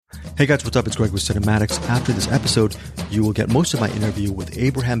Hey guys, what's up? It's Greg with Cinematics. After this episode, you will get most of my interview with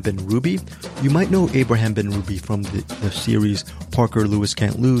Abraham Benrubi. You might know Abraham Benrubi from the series Parker Lewis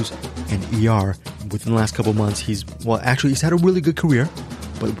Can't Lose and ER. Within the last couple months, he's had a really good career,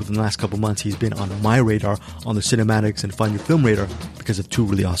 but within the last couple months, he's been on my radar, on the Cinematics and Find Your Film radar, because of two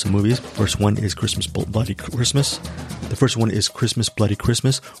really awesome movies. First one is Christmas Bloody Christmas. The first one is Christmas Bloody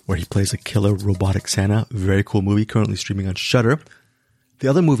Christmas, where he plays a killer robotic Santa. Very cool movie, currently streaming on Shudder. The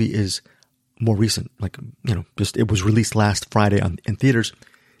other movie is more recent, it was released last Friday in theaters.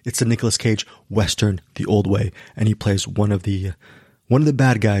 It's the Nicolas Cage Western, The Old Way, and he plays one of the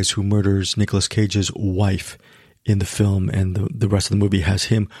bad guys who murders Nicolas Cage's wife in the film, and the rest of the movie has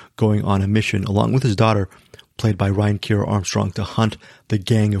him going on a mission along with his daughter, played by Ryan Kiera Armstrong, to hunt the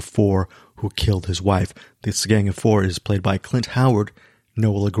Gang of Four who killed his wife. This Gang of Four is played by Clint Howard,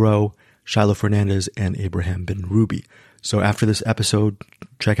 Noah LeGros, Shiloh Fernandez, and Abraham Benrubi. So after this episode,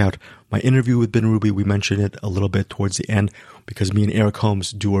 check out my interview with Benrubi. We mentioned it a little bit towards the end because me and Eric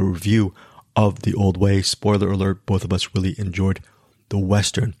Holmes do a review of The Old Way. Spoiler alert, both of us really enjoyed the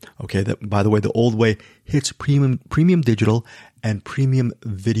Western. Okay, by the way, The Old Way hits premium digital and premium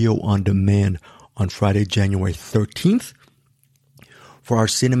video on demand on Friday, January 13th. For our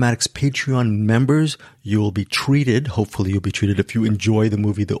Cinematics Patreon members, you'll be treated, hopefully you'll be treated, if you enjoy the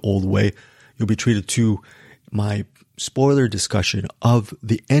movie The Old Way, you'll be treated to my spoiler discussion of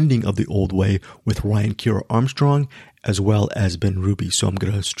the ending of The Old Way with Ryan Kiera Armstrong as well as Benrubi. So I'm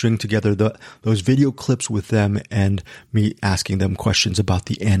going to string together those video clips with them and me asking them questions about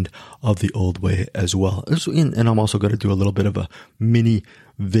the end of The Old Way as well. And I'm also going to do a little bit of a mini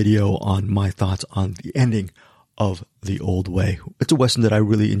video on my thoughts on the ending of The Old Way. It's a Western that I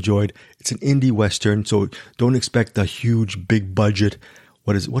really enjoyed. It's an indie Western, so don't expect a huge, big budget.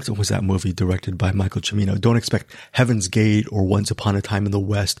 What was that movie directed by Michael Cimino? Don't expect Heaven's Gate or Once Upon a Time in the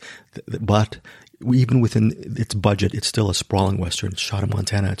West, but even within its budget, it's still a sprawling Western. It's shot in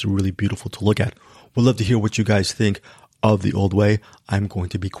Montana. It's really beautiful to look at. We'd love to hear what you guys think of The Old Way. I'm going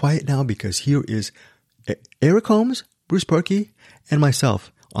to be quiet now because here is Eric Holmes, Bruce Perky, and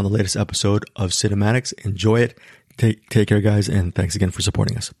myself on the latest episode of Cinematics. Enjoy it. Take care, guys, and thanks again for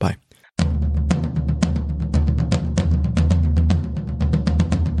supporting us. Bye.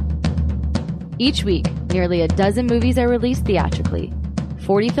 Each week, nearly a dozen movies are released theatrically.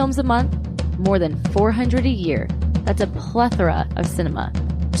 40 films a month, more than 400 a year. That's a plethora of cinema.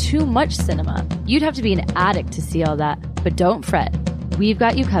 Too much cinema. You'd have to be an addict to see all that, but don't fret. We've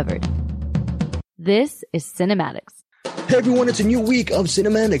got you covered. This is Cinematics. Hey everyone, it's a new week of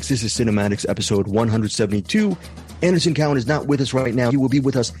Cinematics. This is Cinematics episode 172. Anderson Cowan is not with us right now. He will be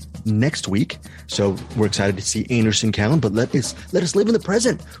with us next week. So we're excited to see Anderson Cowan, but let us live in the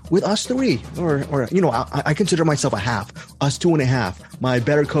present with us three. I consider myself a half, us two and a half. My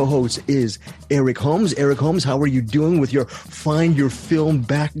better co-host is Eric Holmes. Eric Holmes, how are you doing with your Find Your Film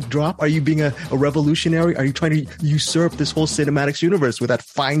backdrop? Are you being a revolutionary? Are you trying to usurp this whole Cinematics universe with that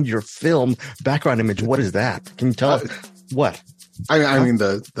Find Your Film background image? What is that? Can you tell us what? I mean,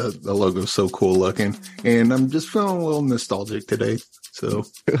 the logo is so cool looking, and I'm just feeling a little nostalgic today. So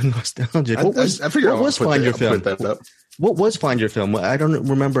nostalgic. I figured what was Find Your Film? What was Find Your Film? I don't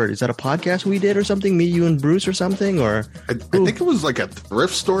remember. Is that a podcast we did or something? Me, you, and Bruce or something? Or I think it was like a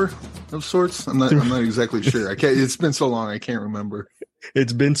thrift store of sorts. I'm not exactly sure. I can't. It's been so long, I can't remember.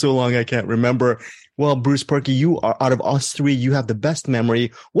 It's been so long, I can't remember. Well, Bruce Perky, you are out of us three. You have the best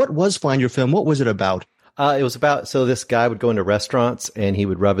memory. What was Find Your Film? What was it about? It was about, so this guy would go into restaurants and he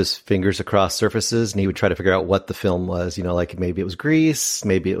would rub his fingers across surfaces and he would try to figure out what the film was. Like maybe it was grease,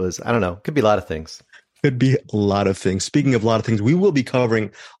 maybe it was, I don't know, could be a lot of things. Could be a lot of things. Speaking of a lot of things, we will be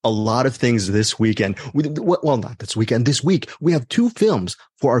covering a lot of things this weekend. Well, not this weekend. This week, we have two films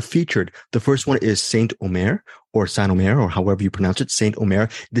for our featured. The first one is Saint Omer, or Saint Omer, or however you pronounce it, Saint Omer.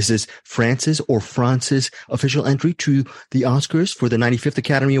 This is France's official entry to the Oscars for the 95th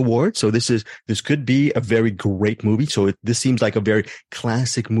Academy Award. So this could be a very great movie. So this seems like a very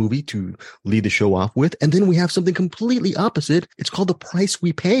classic movie to lead the show off with. And then we have something completely opposite. It's called The Price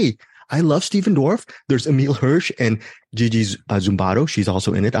We Pay. I love Stephen Dorff. There's Emile Hirsch and Gigi Zumbato. She's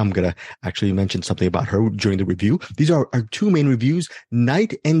also in it. I'm going to actually mention something about her during the review. These are our two main reviews,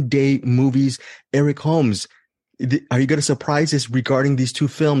 night and day movies. Eric Holmes, are you going to surprise us regarding these two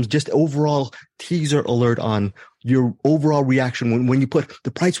films? Just overall teaser alert on your overall reaction when you put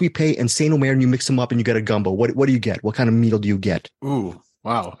The Price We Pay and Saint Omer and you mix them up and you get a gumbo. What do you get? What kind of meal do you get? Ooh,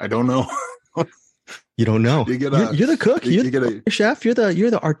 wow. I don't know. You don't know. You're the cook. You're the chef. You're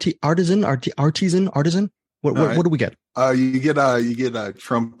the artisan. What do we get? You get a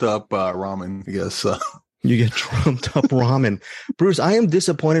trumped up ramen, I guess. You get trumped up ramen. Bruce, I am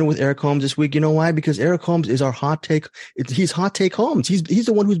disappointed with Eric Holmes this week. You know why? Because Eric Holmes is our hot take. He's hot take Holmes. He's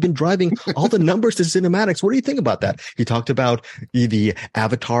the one who's been driving all the numbers to cinematics. What do you think about that? He talked about the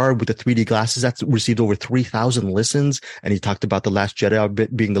Avatar with the 3D glasses that's received over 3,000 listens. And he talked about The Last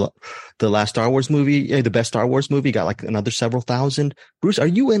Jedi being the last Star Wars movie, the best Star Wars movie, got like another several thousand. Bruce, are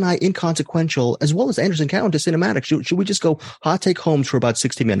you and I inconsequential as well as Anderson Cowan to cinematics? Should we just go hot take Holmes for about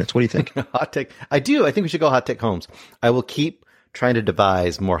 60 minutes? What do you think? Hot take. I do. I think we should go hot take Holmes. I will keep trying to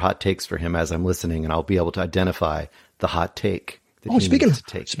devise more hot takes for him as I'm listening, and I'll be able to identify the hot take that he needs to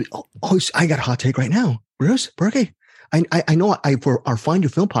take. I got a hot take right now. Bruce, Berkey. I know for our Find Your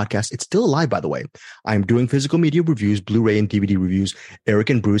Film podcast, it's still alive, by the way. I'm doing physical media reviews, Blu-ray and DVD reviews. Eric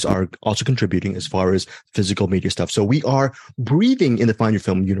and Bruce are also contributing as far as physical media stuff. So we are breathing in the Find Your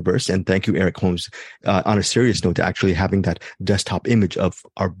Film universe. And thank you, Eric Holmes, on a serious note, to actually having that desktop image of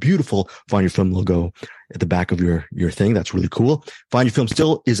our beautiful Find Your Film logo at the back of your thing. That's really cool. Find Your Film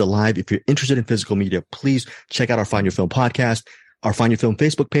still is alive. If you're interested in physical media, please check out our Find Your Film podcast. Our Find Your Film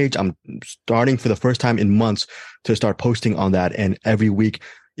Facebook page. I'm starting for the first time in months to start posting on that. And every week,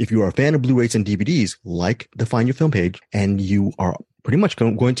 if you are a fan of Blu-rays and DVDs, like the Find Your Film page, and you are pretty much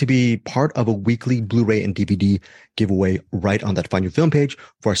going to be part of a weekly Blu-ray and DVD giveaway right on that Find Your Film page.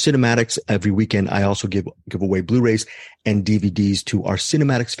 For our cinematics, every weekend, I also give away Blu-rays and DVDs to our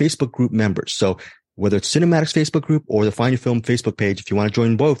cinematics Facebook group members. So whether it's Cinematics Facebook group or the Find Your Film Facebook page, if you want to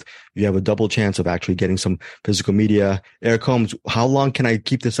join both, you have a double chance of actually getting some physical media. Eric Holmes, how long can I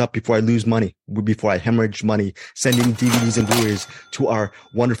keep this up before I lose money, before I hemorrhage money, sending DVDs and Blu-rays to our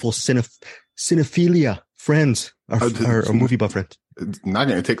wonderful cinephilia friends, our movie buff friends? It's not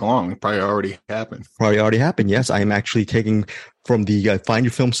going to take long. It probably already happened. Yes, I am actually taking from the Find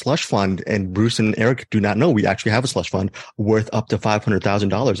Your Film slush fund, and Bruce and Eric do not know we actually have a slush fund worth up to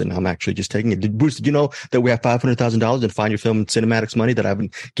 $500,000, and I'm actually just taking it. Bruce, did you know that we have $500,000 in Find Your Film cinematics money that I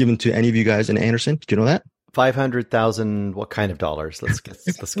haven't given to any of you guys in Anderson? Did you know that? 500,000. What kind of dollars? Let's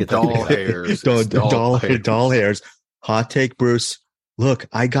get doll hairs. Doll hairs. Hot take, Bruce. Look,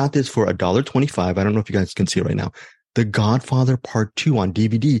 I got this for $1.25. I don't know if you guys can see it right now. The Godfather Part 2 on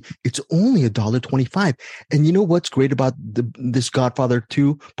DVD. It's only $1.25. And you know what's great about this Godfather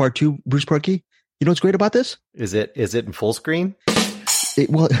 2 Part 2, Bruce Perkey? You know what's great about this? Is it in full screen?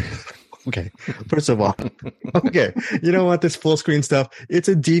 Okay. First of all, okay. You know what? This full screen stuff, it's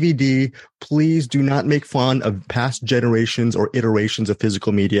a DVD. Please do not make fun of past generations or iterations of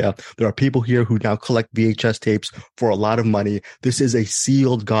physical media. There are people here who now collect VHS tapes for a lot of money. This is a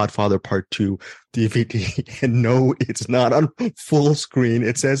sealed Godfather Part 2 DVD. And no, it's not on full screen.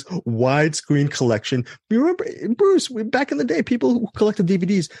 It says widescreen collection. You remember, Bruce, back in the day, people who collected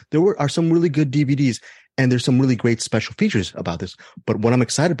DVDs, are some really good DVDs. And there's some really great special features about this. But what I'm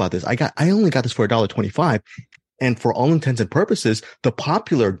excited about this, I only got this for $1.25. And for all intents and purposes, the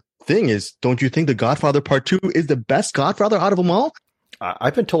popular thing is, don't you think The Godfather Part 2 is the best Godfather out of them all?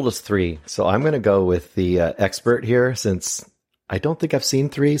 I've been told it's 3. So I'm going to go with the expert here, since I don't think I've seen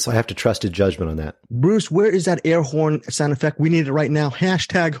 3. So I have to trust his judgment on that. Bruce, where is that air horn sound effect? We need it right now.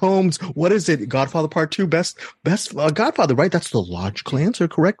 Hashtag Holmes. What is it? Godfather Part 2, best Godfather, right? That's the logical answer,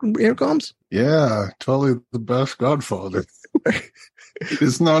 correct, Eric Holmes? Yeah, totally the best Godfather.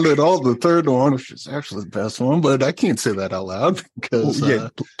 It's not at all the third one, which is actually the best one, but I can't say that out loud because...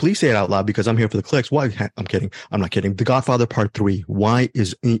 please say it out loud because I'm here for the clicks. Why? I'm kidding. I'm not kidding. The Godfather Part 3. Why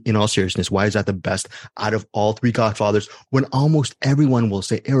is, in all seriousness, why is that the best out of all 3 Godfathers when almost everyone will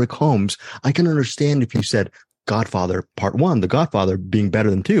say Eric Holmes? I can understand if you said Godfather Part 1, The Godfather being better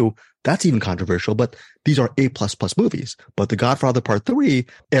than 2. That's even controversial, but these are A++ movies. But The Godfather Part 3,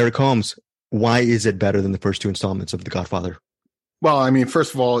 Eric Holmes, why is it better than the first 2 installments of The Godfather? Well, I mean,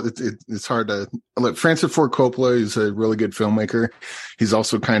 first of all, it's hard to look. Francis Ford Coppola is a really good filmmaker. He's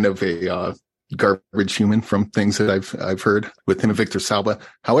also kind of a garbage human from things that I've heard with him and Victor Salva.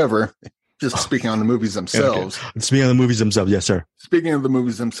 However, just speaking on the movies themselves. Okay. Speaking on the movies themselves, yes, sir. Speaking of the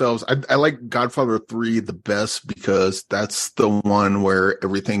movies themselves, I like Godfather 3 the best because that's the one where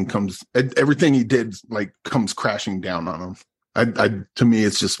everything he did comes crashing down on him. To me,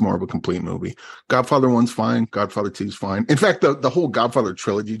 it's just more of a complete movie. Godfather 1's fine. Godfather 2's fine. In fact, the whole Godfather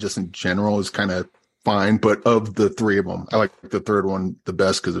trilogy, just in general, is kind of fine. But of the 3 of them, I like the third one the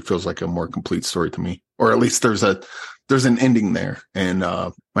best because it feels like a more complete story to me. Or at least there's an ending there. And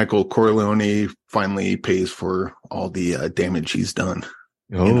Michael Corleone finally pays for all the damage he's done.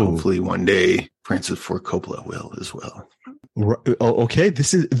 Oh. And hopefully one day Francis Ford Coppola will as well. Okay,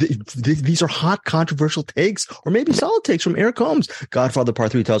 these are hot, controversial takes, or maybe solid takes from Eric Holmes. Godfather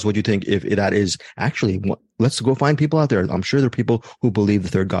Part 3, tell us what you think. If that is actually, let's go find people out there. I'm sure there are people who believe the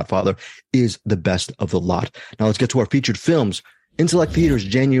third Godfather is the best of the lot. Now let's get to our featured films. In select theaters,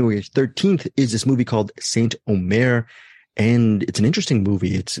 January 13th is this movie called Saint Omer, and it's an interesting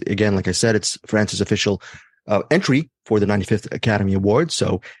movie. It's, again, like I said, it's France's official entry for the 95th Academy Awards,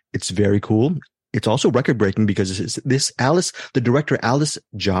 so it's very cool. It's also record breaking because the director Alice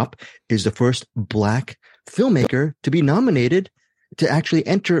Diop is the first Black filmmaker to be nominated to actually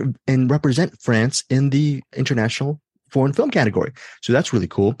enter and represent France in the international foreign film category. So that's really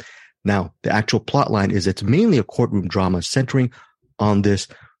cool. Now, the actual plot line is it's mainly a courtroom drama centering on this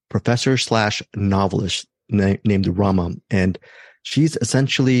professor / novelist named Rama. And she's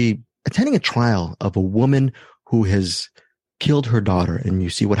essentially attending a trial of a woman who has killed her daughter. And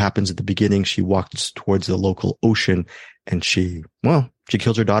you see what happens at the beginning. She walks towards the local ocean and she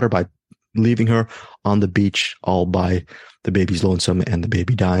kills her daughter by leaving her on the beach all by the baby's lonesome, and the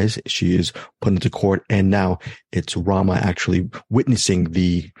baby dies. She is put into court, and now it's Rama actually witnessing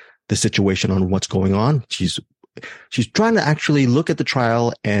the situation on what's going on. She's trying to actually look at the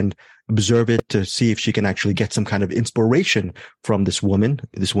trial and observe it to see if she can actually get some kind of inspiration from this woman.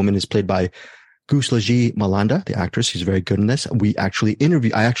 This woman is played by Gouslaji Malanda, the actress. She's very good in this. I actually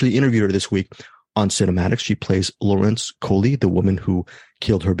interviewed her this week on Cinematics. She plays Laurence Coley, the woman who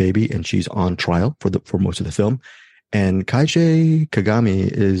killed her baby, and she's on trial for most of the film. And Kaije Kagami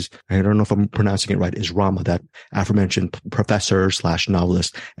is, I don't know if I'm pronouncing it right, is Rama, that aforementioned professor /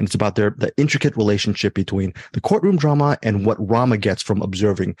 novelist. And it's about the intricate relationship between the courtroom drama and what Rama gets from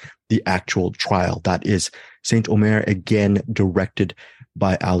observing the actual trial. That is Saint Omer, again, directed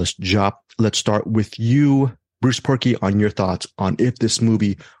by Alice Diop. Let's start with you, Bruce Perky, on your thoughts on if this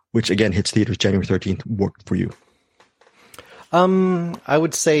movie, which again hits theaters January 13th, worked for you. I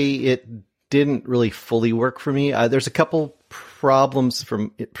would say it didn't really fully work for me. There's a couple problems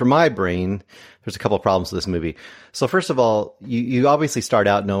from my brain. There's a couple of problems with this movie. So first of all, you obviously start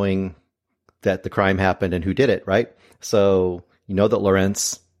out knowing that the crime happened and who did it, right? So you know that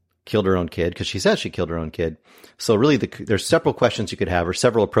Laurence killed her own kid because she says she killed her own kid. So really there's several questions you could have, or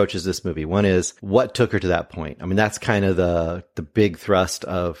several approaches to this movie. One is, what took her to that point? I mean, that's kind of the big thrust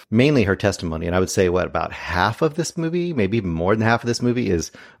of mainly her testimony. And I would say about half of this movie, maybe even more than half of this movie,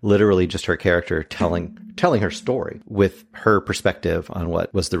 is literally just her character telling her story with her perspective on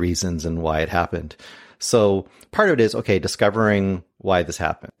what was the reasons and why it happened. So part of it is, okay, discovering why this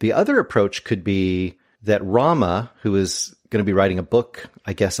happened. The other approach could be that Rama, who is going to be writing a book,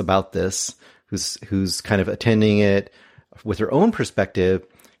 I guess, about this, who's kind of attending it with her own perspective,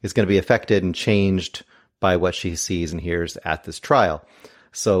 is going to be affected and changed by what she sees and hears at this trial.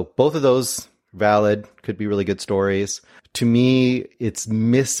 So both of those valid, could be really good stories. To me, it's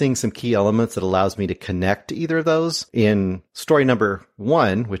missing some key elements that allows me to connect to either of those. In story number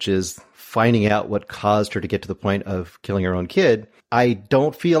one, which is finding out what caused her to get to the point of killing her own kid, I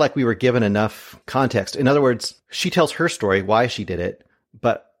don't feel like we were given enough context. In other words, she tells her story, why she did it,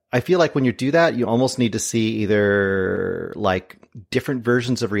 but I feel like when you do that, you almost need to see either like different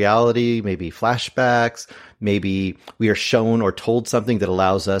versions of reality, maybe flashbacks, maybe we are shown or told something that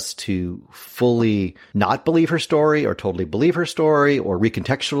allows us to fully not believe her story or totally believe her story or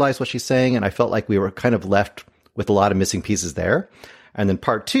recontextualize what she's saying. And I felt like we were kind of left with a lot of missing pieces there. And then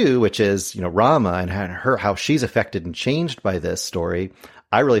part two, which is, Rama and how she's affected and changed by this story.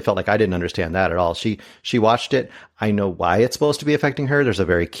 I really felt like I didn't understand that at all. She watched it. I know why it's supposed to be affecting her. There's a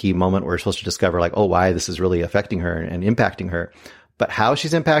very key moment where we're supposed to discover why this is really affecting her and impacting her. But how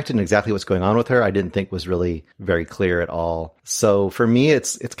she's impacted and exactly what's going on with her, I didn't think was really very clear at all. So for me,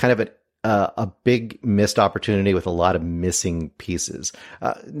 it's kind of a big missed opportunity with a lot of missing pieces.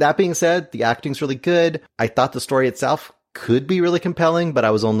 That being said, the acting's really good. I thought the story itself could be really compelling, but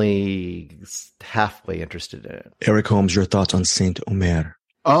I was only halfway interested in it. Eric Holmes, your thoughts on Saint Omer?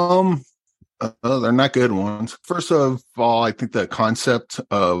 They're not good ones. First of all, I think the concept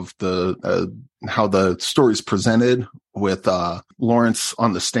of the how the story's presented with Laurence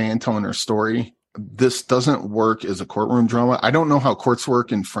on the stand telling her story, this doesn't work as a courtroom drama. I don't know how courts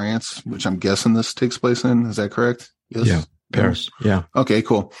work in France, which I'm guessing this takes place in. Is that correct? Yes. Yeah, Paris. Yeah. Okay,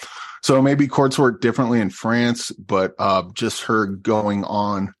 cool. So maybe courts work differently in France, but just her going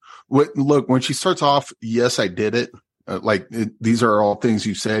on. Look, when she starts off, yes, I did it. These are all things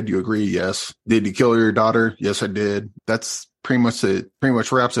you said. You agree? Yes. Did you kill your daughter? Yes, I did. That's pretty much it. Pretty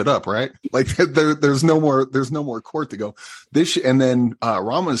much wraps it up, right? Like there's no more court to go. And then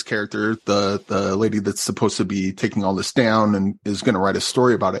Rama's character, the lady that's supposed to be taking all this down and is going to write a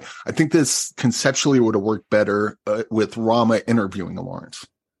story about it. I think this conceptually would have worked better with Rama interviewing Lawrence,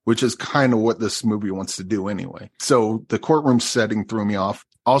 which is kind of what this movie wants to do anyway. So the courtroom setting threw me off.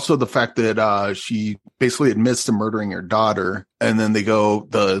 Also, the fact that she basically admits to murdering her daughter, and then they go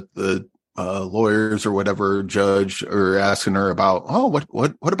the lawyers or whatever judge are asking her about,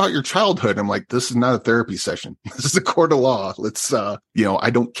 what about your childhood? I'm like, this is not a therapy session. This is a court of law. Let's I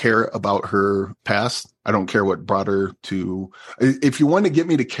don't care about her past. I don't care what brought her to. If you want to get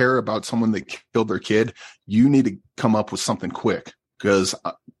me to care about someone that killed their kid, you need to come up with something quick, because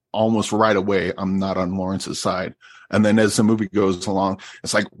almost right away I'm not on Lawrence's side. And then as the movie goes along,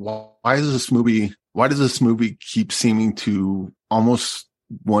 it's like, why does this movie keep seeming to almost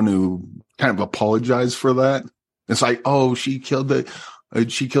want to kind of apologize for that? It's like, oh, she killed the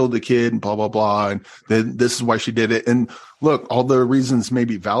kid and blah, blah, blah. And then this is why she did it. And look, all the reasons may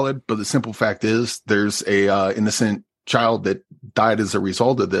be valid, but the simple fact is there's a innocent child that died as a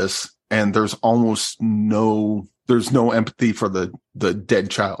result of this. And there's no empathy for the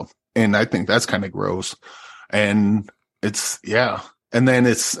dead child. And I think that's kind of gross. And it's, yeah. And then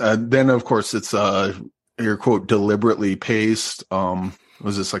then of course it's, air quote, deliberately paced.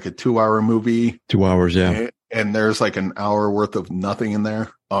 Was this like a 2-hour movie? 2 hours. Yeah. And there's like an hour worth of nothing in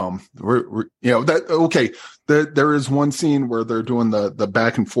there. There is one scene where they're doing the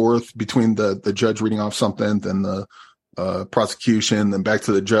back and forth between the judge reading off something, then the prosecution, then back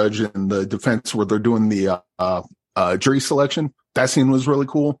to the judge and the defense, where they're doing the jury selection. That scene was really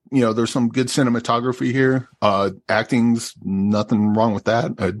cool. There's some good cinematography here. Acting's nothing wrong with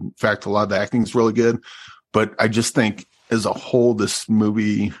that. In fact, a lot of the acting's really good. But I just think as a whole, this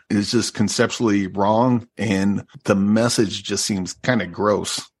movie is just conceptually wrong. And the message just seems kind of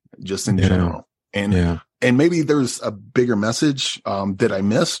gross, just in general. And maybe there's a bigger message that I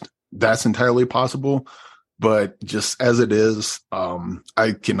missed. That's entirely possible. But just as it is,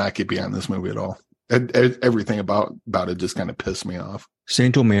 I cannot get behind this movie at all. Everything about it just kind of pissed me off.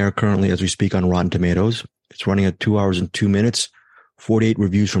 Saint Omer currently, as we speak, on Rotten Tomatoes. It's running at 2 hours and 2 minutes. 48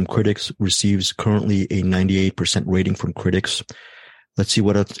 reviews from critics, receives currently a 98% rating from critics. Let's see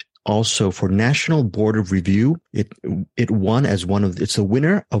what else. Also, for National Board of Review, it won as it's the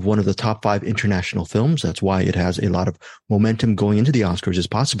winner of one of the top 5 international films. That's why it has a lot of momentum going into the Oscars, as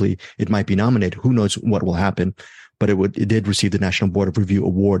possibly it might be nominated. Who knows what will happen? But it did receive the National Board of Review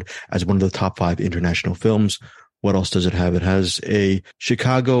award as one of the top 5 international films. What else does it have? It has a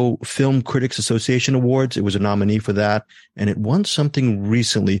Chicago Film Critics Association Awards. It was a nominee for that. And it won something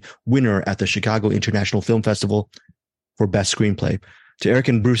recently, winner at the Chicago International Film Festival for Best Screenplay. To Eric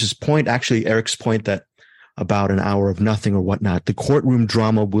and Bruce's point, actually Eric's point that about an hour of nothing or whatnot, the courtroom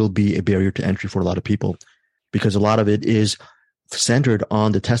drama will be a barrier to entry for a lot of people, because a lot of it is centered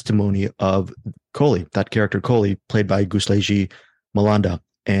on the testimony of Coley, that character Coley, played by Gusleji Malanda.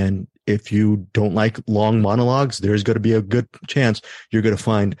 And if you don't like long monologues, there's going to be a good chance you're going to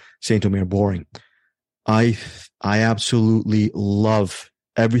find Saint Omer boring. I absolutely love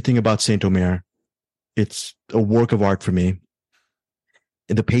everything about Saint Omer. It's a work of art for me.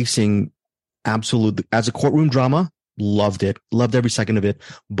 The pacing, absolutely, as a courtroom drama, loved it. Loved every second of it.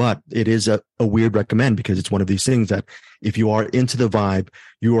 But it is a weird recommend, because it's one of these things that if you are into the vibe,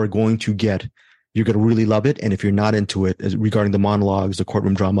 you're going to really love it. And if you're not into it, regarding the monologues, the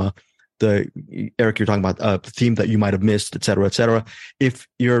courtroom drama, Eric, you're talking about the theme that you might have missed, et cetera, et cetera. If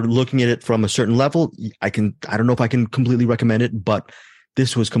you're looking at it from a certain level, I don't know if I can completely recommend it, but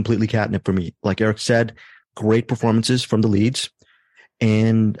this was completely catnip for me. Like Eric said, great performances from the leads.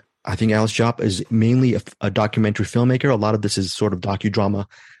 And I think Alice Jopp is mainly a documentary filmmaker. A lot of this is sort of docudrama,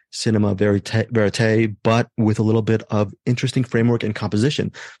 cinema verite, but with a little bit of interesting framework and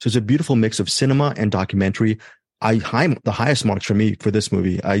composition. So it's a beautiful mix of cinema and documentary. The highest marks for me for this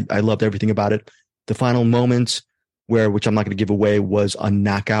movie. I loved everything about it. The final moments, which I'm not going to give away, was a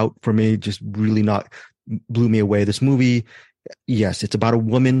knockout for me. Just really blew me away. This movie, yes, it's about a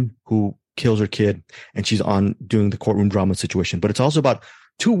woman who kills her kid, and she's on doing the courtroom drama situation. But it's also about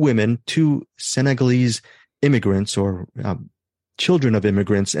two Senegalese immigrants, or children of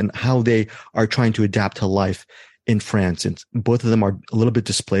immigrants, and how they are trying to adapt to life in France. And both of them are a little bit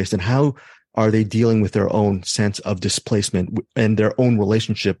displaced, and how are they dealing with their own sense of displacement and their own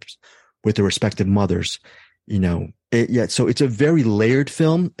relationships with their respective mothers? So it's a very layered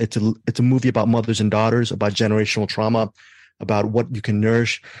film. It's a movie about mothers and daughters, about generational trauma, about what you can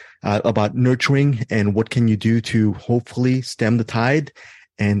nourish, about nurturing, and what can you do to hopefully stem the tide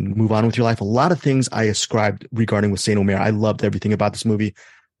and move on with your life. A lot of things I ascribed regarding with Saint Omer. I loved everything about this movie.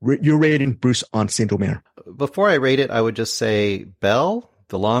 Your rating, Bruce, on Saint Omer? Before I rate it, I would just say Belle,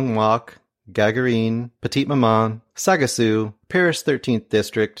 The Long Walk, Gagarine, Petite Maman, Sagasu, Paris 13th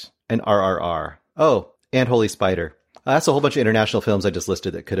District, and RRR. Oh, and Holy Spider. That's a whole bunch of international films I just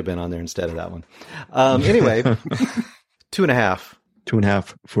listed that could have been on there instead of that one. Anyway, 2.5.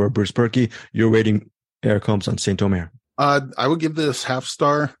 2.5 for Bruce Perky. Your rating, Eric Holmes, on Saint Omer? I would give this half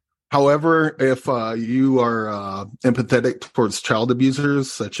star. However, if you are empathetic towards child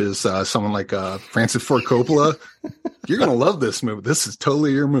abusers, such as someone like Francis Ford Coppola, you're going to love this movie. This is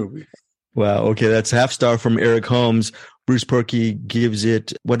totally your movie. Wow. Okay. That's half star from Eric Holmes. Bruce Perky gives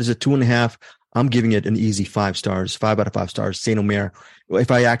it, what is it, 2.5? I'm giving it an easy 5 stars, 5 out of 5 stars. Saint Omer. If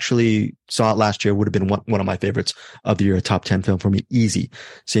I actually saw it last year, it would have been one of my favorites of the year, a top 10 film for me. Easy.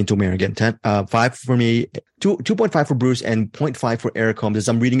 Saint Omer again. 5 for me, 2.5 for Bruce, and 0.5 for Eric Holmes as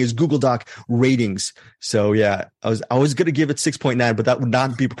I'm reading his Google Doc ratings. So yeah, I was going to give it 6.9, but that would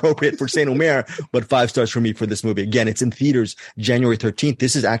not be appropriate for Saint Omer, but 5 stars for me for this movie. Again, it's in theaters January 13th.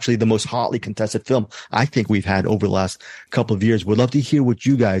 This is actually the most hotly contested film I think we've had over the last couple of years. Would love to hear what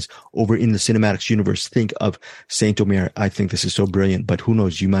you guys over in the Cinematics universe think of Saint Omer. I think this is so brilliant, but who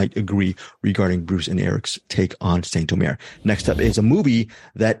knows, you might agree regarding Bruce and Eric's take on Saint Omer. Next up is a movie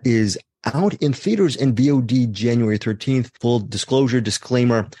that is out in theaters and VOD January 13th. Full disclosure,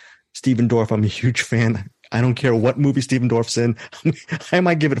 disclaimer, Stephen Dorff, I'm a huge fan. I don't care what movie Stephen Dorff's in. I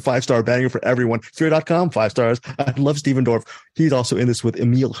might give it a 5-star banger for everyone. Fear.com, 5 stars. I love Stephen Dorff. He's also in this with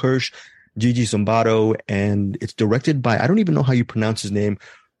Emile Hirsch, Gigi Zumbato, and it's directed by, I don't even know how you pronounce his name,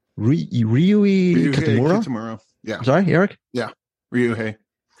 Ryuhei Kitamura? Yeah. I'm sorry, Eric? Yeah. Ryuhei.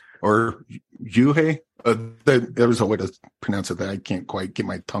 Or Yuhei. There was a way to pronounce it that I can't quite get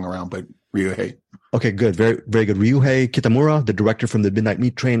my tongue around, but Ryuhei. Okay, good. Very, very good. Ryuhei Kitamura, the director from The Midnight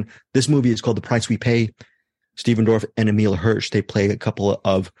Meat Train. This movie is called The Price We Pay. Stephen Dorff and Emile Hirsch, they play a couple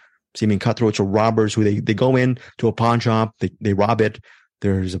of seeming cutthroats or robbers who they go in to a pawn shop. They rob it.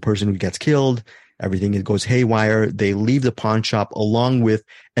 There's a person who gets killed. Everything goes haywire. They leave the pawn shop along with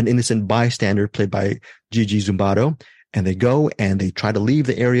an innocent bystander played by Gigi Zumbato. And they go and they try to leave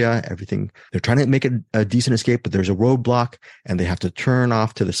the area. They're trying to make a decent escape, but there's a roadblock and they have to turn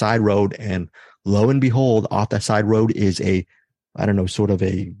off to the side road. And lo and behold, off that side road is sort of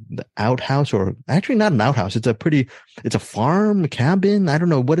the outhouse, or actually not an outhouse. It's a farm, a cabin. I don't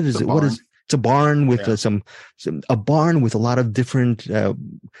know what it is. It's a barn with a barn with a lot of different,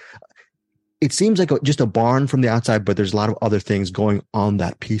 it seems like just a barn from the outside, but there's a lot of other things going on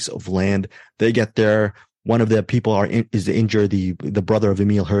that piece of land. They get there. One of the people is injured, the brother of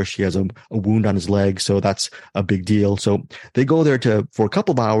Emile Hirsch. He has a wound on his leg, so that's a big deal. So they go there for a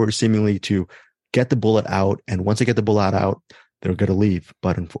couple of hours, seemingly to get the bullet out. And once they get the bullet out, they're going to leave.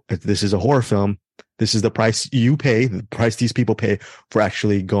 But if this is a horror film, this is the price you pay, the price these people pay for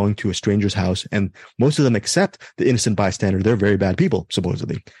actually going to a stranger's house. And most of them, except the innocent bystander, they're very bad people,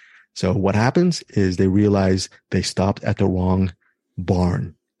 supposedly. So what happens is they realize they stopped at the wrong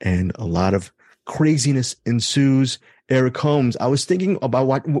barn, and a lot of craziness ensues. Eric Holmes, I was thinking about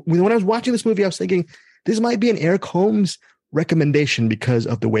when I was watching this movie, I was thinking this might be an Eric Holmes recommendation because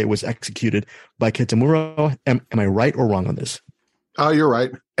of the way it was executed by Kitamura. Am I right or wrong on this? Oh, you're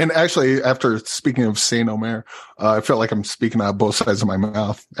right. And actually, after speaking of Saint Omer, I felt like I'm speaking out of both sides of my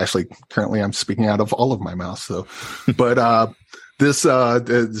mouth. Actually, currently I'm speaking out of all of my mouth. So, but this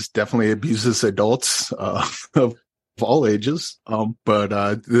definitely abuses adults of all ages.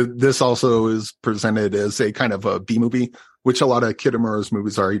 But this also is presented as a kind of a B movie, which a lot of Kitamura's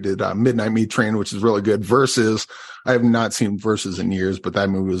movies are. He did Midnight Meat Train, which is really good. Versus, I have not seen Versus in years, but that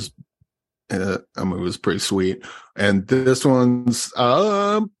movie was pretty sweet. And this one's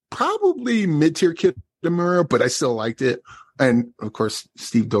probably mid-tier Kitamura, but I still liked it. And of course,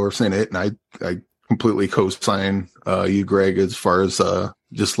 Steve Dorff's in it, and I completely co-sign you, Greg, as far as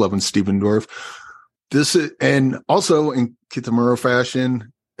just loving Stephen Dorff. And also in Kitamura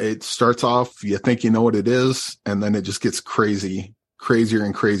fashion, it starts off, you think you know what it is, and then it just gets crazier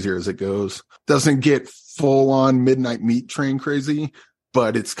and crazier as it goes. Doesn't get full on Midnight Meat Train crazy,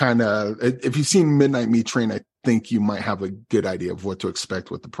 but it's kind of, if you've seen Midnight Meat Train, I think you might have a good idea of what to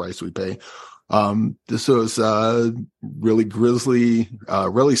expect with The Price We Pay. This was really grisly,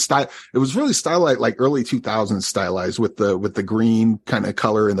 it was really stylized, like early 2000s stylized with the green kind of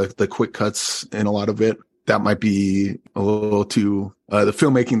color and the quick cuts in a lot of it. That might be a little too, the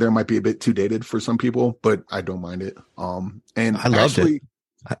filmmaking there might be a bit too dated for some people, but I don't mind it. And I loved it.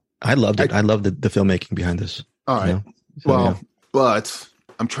 I loved it. I loved the filmmaking behind this. All right. So, Well, yeah. but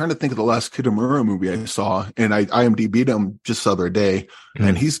I'm trying to think of the last Kitamura movie I saw, and I IMDb'd him just the other day,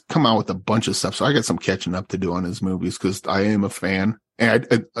 and he's come out with a bunch of stuff. So I got some catching up to do on his movies because I am a fan.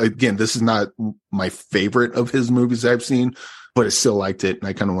 And again, this is not my favorite of his movies I've seen, but I still liked it, and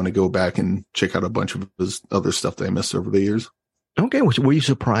I kind of want to go back and check out a bunch of his other stuff that I missed over the years. Okay, were you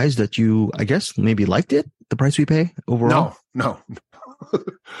surprised that you, I guess, maybe liked it? The Price We Pay overall? No.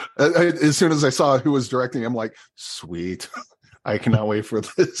 As soon as I saw who was directing, I'm like, sweet. I cannot wait for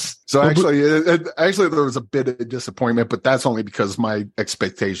this. So actually, there was a bit of disappointment, but that's only because my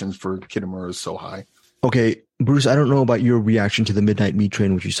expectations for Kitamura is so high. Okay, Bruce, I don't know about your reaction to the Midnight Meat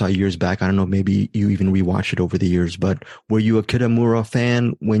Train, which you saw years back. I don't know, maybe you even rewatched it over the years, but were you a Kitamura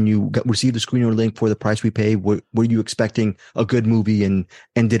fan when you received the screener link for The Price We Pay? Were you expecting a good movie and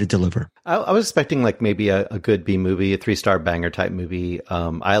did it deliver? I was expecting like maybe a good B movie, a 3-star banger type movie.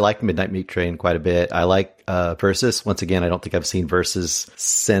 I like Midnight Meat Train quite a bit. I like Versus. Once again, I don't think I've seen Versus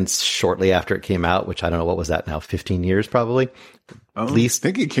since shortly after it came out, which I don't know, what was that now? 15 years probably? At least.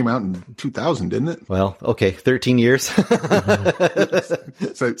 I think it came out in 2000, didn't it? Well, okay, 13 years.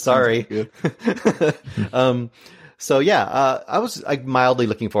 Sorry. So yeah, I was like mildly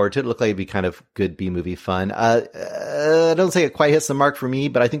looking forward to it. It looked like it'd be kind of good B movie fun. I don't say it quite hits the mark for me,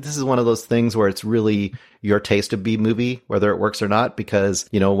 but I think this is one of those things where it's really your taste of B movie, whether it works or not, because,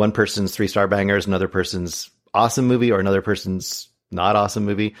 you know, one person's 3-star banger is another person's awesome movie or another person's not awesome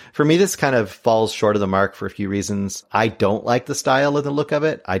movie. For me, this kind of falls short of the mark for a few reasons. I don't like the style of the look of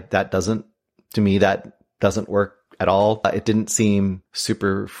it. That doesn't work at all. It didn't seem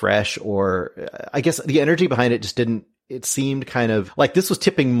super fresh, or I guess the energy behind it just didn't. It seemed kind of like this was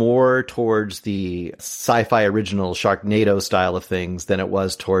tipping more towards the sci-fi original Sharknado style of things than it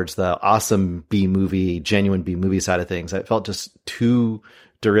was towards the awesome B movie, genuine B movie side of things. It felt just too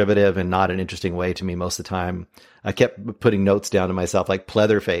derivative and not an interesting way to me most of the time. I kept putting notes down to myself like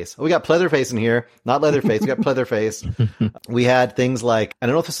Pleatherface. Oh, we got Pleatherface in here, not Leatherface. We got Pleatherface. We had things like, I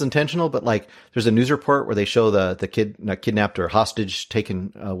don't know if it's intentional, but like there's a news report where they show the kidnapped or hostage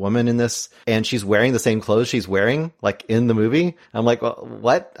taken woman in this, and she's wearing the same clothes she's wearing like in the movie. I'm like, well,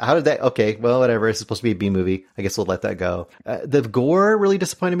 what? How did that? Okay, well, whatever. It's supposed to be a B movie. I guess we'll let that go. The gore really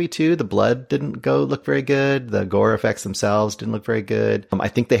disappointed me too. The blood didn't look very good. The gore effects themselves didn't look very good. I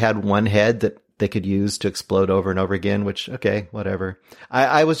think they had one head that they could use to explode over and over again, which, okay, whatever.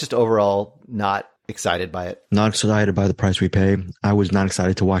 I was just overall not excited by it. Not excited by The Price We Pay. I was not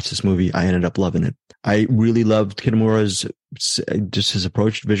excited to watch this movie. I ended up loving it. I really loved Kitamura's, just his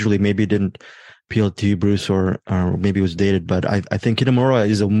approach visually. Maybe it didn't appeal to you, Bruce, or maybe it was dated, but I think Kitamura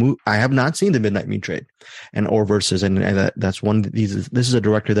is I have not seen The Midnight Meat Train or Versus, and that's one. This is a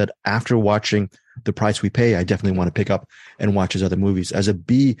director that after watching The Price We Pay, I definitely want to pick up and watch his other movies. As a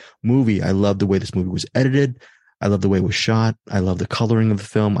B movie, I love the way this movie was edited. I love the way it was shot. I love the coloring of the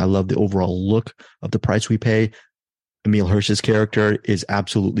film. I love the overall look of The Price We Pay. Emile Hirsch's character is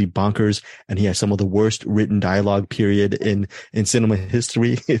absolutely bonkers, and he has some of the worst written dialogue period in cinema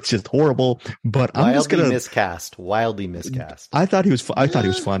history. It's just horrible. But I'm just gonna wildly miscast. I thought he was fun. I thought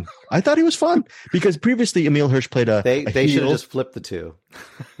he was fun because previously Emile Hirsch played They should have just flipped the two.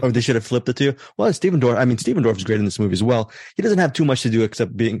 Or they should have flipped the two. Well, Stephen Dorff is great in this movie as well. He doesn't have too much to do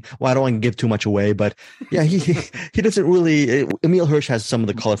except being. Well, I don't want to give too much away, but yeah, he doesn't really. Emile Hirsch has some of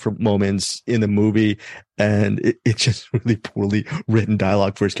the colorful moments in the movie, and it's just really poorly written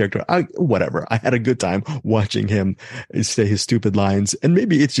dialogue for his character. Whatever. I had a good time watching him say his stupid lines, and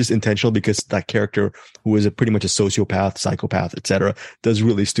maybe it's just intentional because that character, who is pretty much a sociopath, psychopath, etc., does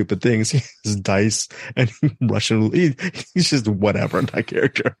really stupid things. He has dice and Russian. He's just whatever. That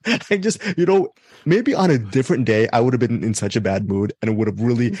character. I just, maybe on a different day, I would have been in such a bad mood and I would have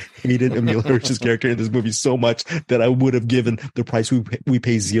really hated Emile Hirsch's character in this movie so much that I would have given The Price We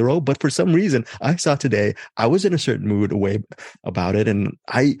Pay 0. But for some reason, I saw today, I was in a certain mood about it. And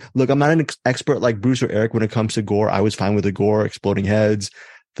I'm not an expert like Bruce or Eric when it comes to gore. I was fine with the gore, exploding heads,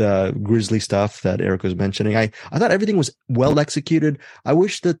 the grisly stuff that Eric was mentioning. I thought everything was well executed. I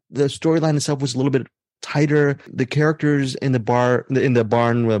wish that the storyline itself was a little bit tighter. The characters in the barn,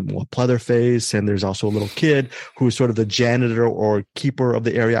 Pleatherface, and there's also a little kid who's sort of the janitor or keeper of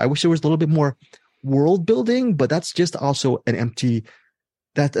the area. I wish there was a little bit more world building, but that's just also an empty.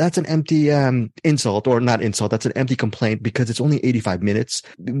 That's an empty insult, or not insult. That's an empty complaint because it's only 85 minutes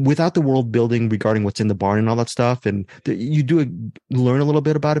without the world building regarding what's in the barn and all that stuff. And you do learn a little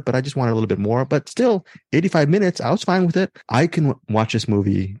bit about it, but I just wanted a little bit more. But still, 85 minutes, I was fine with it. I can watch this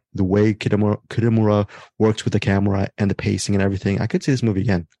movie the way Kitamura works with the camera and the pacing and everything. I could see this movie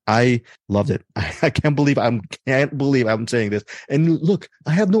again. I loved it. I can't believe I'm saying this. And look,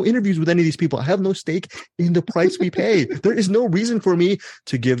 I have no interviews with any of these people. I have no stake in the price we pay. There is no reason for me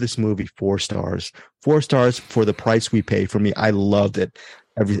to give this movie 4 stars. 4 stars for the price we pay. For me, I loved it.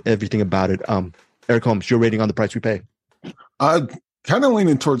 Everything about it. Eric Holmes, your rating on the price we pay? Kind of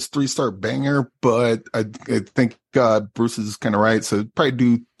leaning towards 3-star banger, but I think Bruce is kind of right. So probably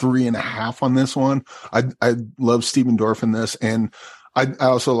do 3.5 on this one. I love Stephen Dorff in this, and I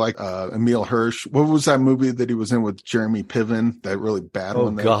also like Emile Hirsch. What was that movie that he was in with Jeremy Piven? That really bad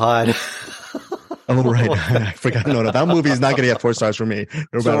one. Oh God. Oh, right. I forgot. No, that movie is not going to get 4 stars for me,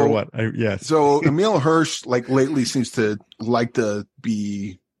 no matter what. Yes. So Emile Hirsch, like lately, seems to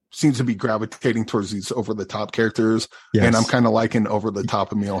be gravitating towards these over the top characters. Yes. And I'm kind of liking over the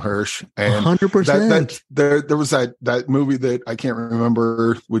top Emile Hirsch. And 100%. There was that movie that I can't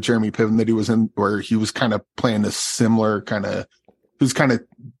remember with Jeremy Piven that he was in, where he was kind of playing a similar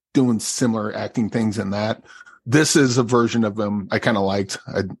doing similar acting things in that. This is a version of him I kind of liked.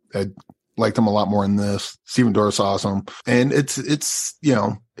 I liked him a lot more in this. Stephen Dorff's awesome. And it's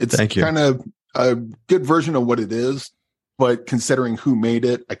kind of a good version of what it is. But considering who made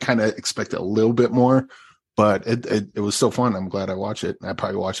it, I kind of expected a little bit more. But it was so fun. I'm glad I watched it. I'd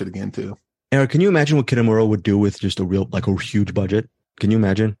probably watch it again too. Eric, can you imagine what Kitamura would do with just a huge budget? Can you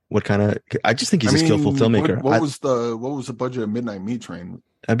imagine what kind of? I just think he's a skillful filmmaker. What was the budget of Midnight Meat Train?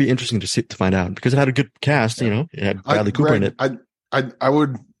 That'd be interesting to find out, because it had a good cast. It had Bradley Cooper in it. I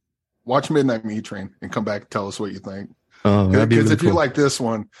would watch Midnight Meat Train and come back and tell us what you think. Oh, that'd be really if cool. You like this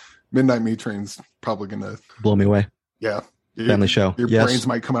one, Midnight Meat Train's probably gonna blow me away. Yeah. Family show. Your brains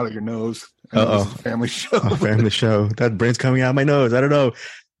might come out of your nose. Family show. Family show. That brain's coming out of my nose. I don't know.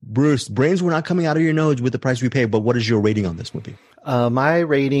 Bruce, brains were not coming out of your nose with the price we pay, but what is your rating on this movie? My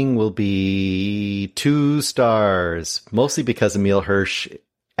rating will be 2 stars, mostly because Emile Hirsch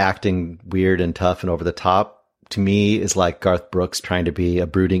acting weird and tough and over the top, to me, is like Garth Brooks trying to be a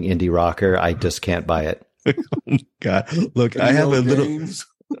brooding indie rocker. I just can't buy it. Oh my God. Look, I have a little...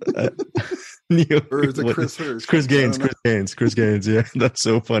 Or is it Chris Hirsch? Chris Gaines. Yeah, that's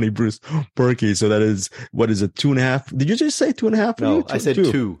so funny. Bruce Perky. So that is, what is it, 2.5? Did you just say 2.5? No, I said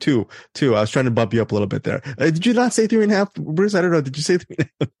 2. 2. I was trying to bump you up a little bit there. Did you not say 3.5, Bruce? I don't know. Did you say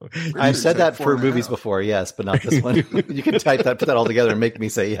 3.5? I've said that for movies before, yes, but not this one. You can put that all together and make me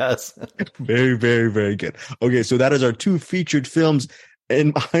say yes. Very, very, very good. Okay, so that is our 2 featured films.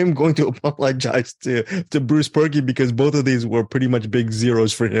 And I'm going to apologize to Bruce Perky, because both of these were pretty much big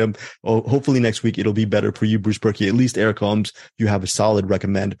zeros for him. Hopefully next week it'll be better for you, Bruce Perky. At least Eric Holmes, you have a solid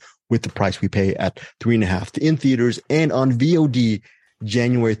recommend with the price we pay at 3.5 in theaters and on VOD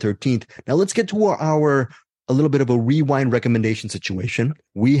January 13th. Now let's get to a little bit of a rewind recommendation situation.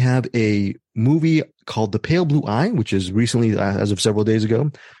 We have a movie called The Pale Blue Eye, which is recently, as of several days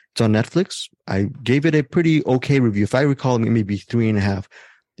ago. It's on Netflix. I gave it a pretty okay review. If I recall, maybe 3.5.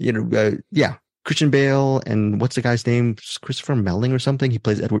 Yeah. Christian Bale and what's the guy's name? Christopher Melling or something. He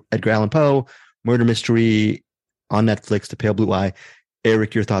plays Edgar Allan Poe. Murder mystery on Netflix. The Pale Blue Eye.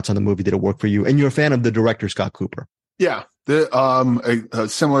 Eric, your thoughts on the movie? Did it work for you? And you're a fan of the director Scott Cooper. Yeah. Similar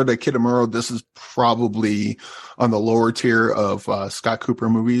to Kitamura, this is probably on the lower tier of Scott Cooper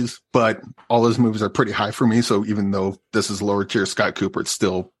movies, but all his movies are pretty high for me. So even though this is lower tier Scott Cooper, it's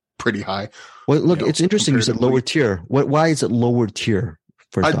still pretty high. Well, look, it's interesting you said lower tier. Why is it lower tier?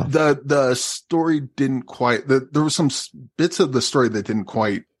 First off, the story didn't quite. There were some bits of the story that didn't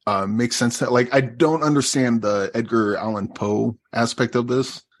quite make sense. Like, I don't understand the Edgar Allan Poe aspect of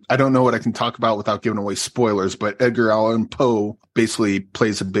this. I don't know what I can talk about without giving away spoilers, but Edgar Allan Poe basically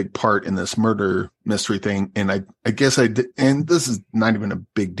plays a big part in this murder mystery thing. And I guess I did, and this is not even a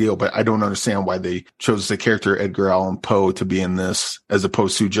big deal, but I don't understand why they chose the character Edgar Allan Poe to be in this as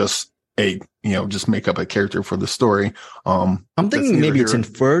opposed to just just make up a character for the story. I'm thinking maybe it's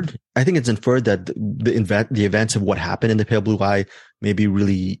inferred. I think it's inferred that the events of what happened in The Pale Blue Eye maybe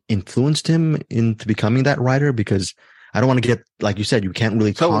really influenced him into becoming that writer, because I don't want to get, like you said, you can't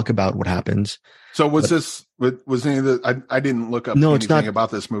really talk about what happens. So was any of the, I didn't look up anything about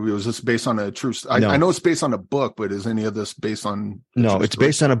this movie. Was this based on a true, I know it's based on a book, but is any of this based on? No, it's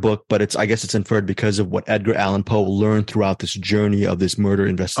based on a book, but I guess it's inferred because of what Edgar Allan Poe learned throughout this journey of this murder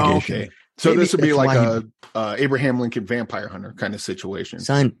investigation. Oh, okay. So maybe this would be like a Abraham Lincoln Vampire Hunter kind of situation.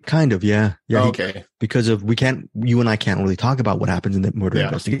 Kind of, yeah. Yeah. Okay. Because you and I can't really talk about what happens in the murder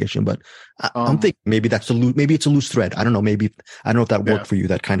investigation, but I'm thinking maybe maybe it's a loose thread. I don't know. I don't know if that worked for you,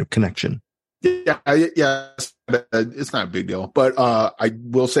 that kind of connection. Yeah. It's not a big deal, but I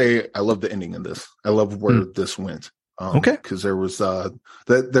will say I love the ending of this. I love where this went. Okay. Because there was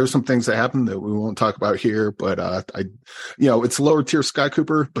there's some things that happened that we won't talk about here, but it's lower tier Sky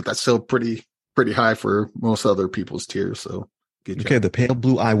Cooper, but that's still pretty high for most other people's tiers. So good job. Okay, The Pale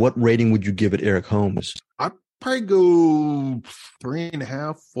Blue Eye. What rating would you give it, Eric Holmes? I'd probably go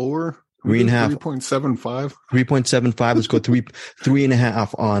 3.5, 4. 3.5. 3.75. 3.75. Let's go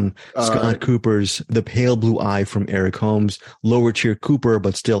 3.5 on Scott Cooper's The Pale Blue Eye from Eric Holmes. Lower tier Cooper,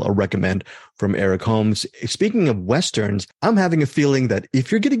 but still a recommend from Eric Holmes. Speaking of Westerns, I'm having a feeling that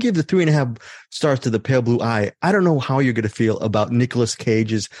if you're going to give the 3.5 stars to The Pale Blue Eye, I don't know how you're going to feel about Nicolas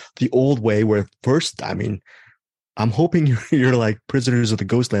Cage's The Old Way, where first, I'm hoping you're like Prisoners of the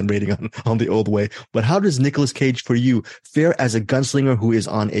Ghostland rating on The Old Way. But how does Nicolas Cage for you fare as a gunslinger who is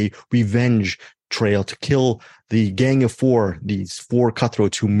on a revenge trail to kill the gang of four, these four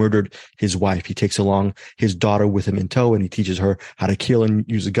cutthroats who murdered his wife? He takes along his daughter with him in tow, and he teaches her how to kill and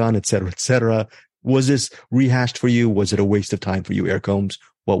use a gun, et cetera, et cetera. Was this rehashed for you? Was it a waste of time for you, Eric Holmes?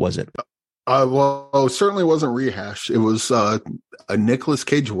 What was it? Well, it certainly wasn't rehashed. It was a Nicolas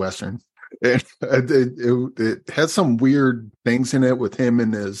Cage Western. And it has some weird things in it with him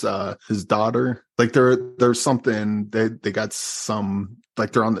and his daughter. Like there's something they got some,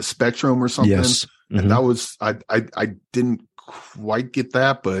 like they're on the spectrum or something. Yes. Mm-hmm. And that was I didn't quite get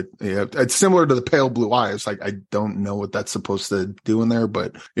that, but yeah, it's similar to The Pale Blue Eye. It's like I don't know what that's supposed to do in there,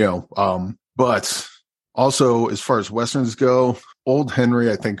 but but also as far as Westerns go, Old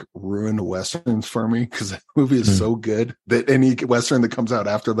Henry, I think, ruined Westerns for me because that movie is so good that any Western that comes out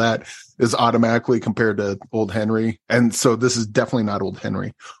after that is automatically compared to Old Henry. And so this is definitely not Old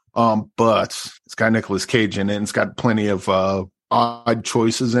Henry. But it's got Nicolas Cage in it, and it's got plenty of odd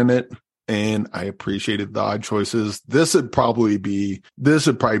choices in it. And I appreciated the odd choices. This would probably be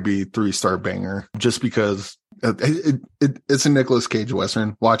 3-star banger just because it's a Nicolas Cage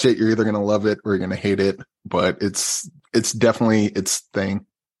Western. Watch it. You're either going to love it or you're going to hate it, but it's definitely its thing.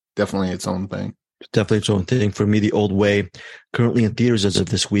 Definitely its own thing. Definitely its own thing. For me, The Old Way, currently in theaters as of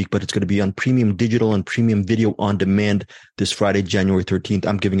this week, but it's going to be on premium digital and premium video on demand this Friday, January 13th.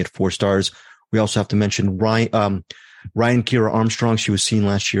 I'm giving it 4 stars. We also have to mention Ryan Kiera Armstrong. She was seen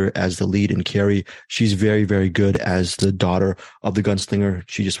last year as the lead in Carrie. She's very, very good as the daughter of the gunslinger.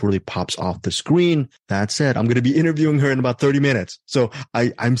 She just really pops off the screen. That said, I'm going to be interviewing her in about 30 minutes. So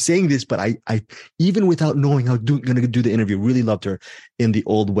I'm saying this, but I even without knowing how going to do the interview, really loved her in The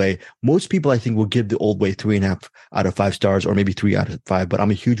Old Way. Most people, I think, will give The Old Way 3.5 out of 5 stars or maybe 3 out of 5, but I'm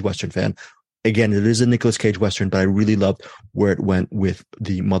a huge Western fan. Again, it is a Nicolas Cage Western, but I really loved where it went with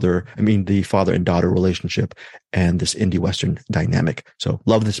the father and daughter relationship and this indie Western dynamic. So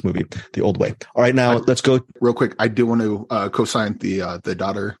love this movie, The Old Way. All right, now let's go. Real quick, I do want to co-sign the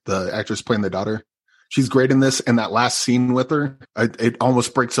daughter, the actress playing the daughter. She's great in this, and that last scene with her, it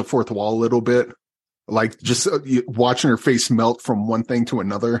almost breaks the fourth wall a little bit. Like just watching her face melt from one thing to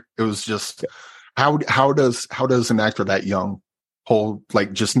another. It was just, how does an actor that young hold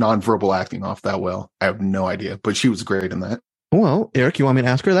like just nonverbal acting off that well? I have no idea, but she was great in that. Well, Eric, you want me to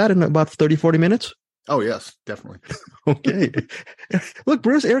ask her that in about 30, 40 minutes? Oh yes, definitely. Okay. Look,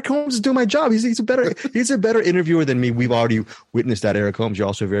 Bruce, Eric Holmes is doing my job. He's a better interviewer than me. We've already witnessed that. Eric Holmes, you're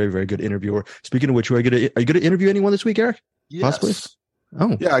also a very, very good interviewer. Speaking of which, are you going to interview anyone this week, Eric? Yes. Possibly?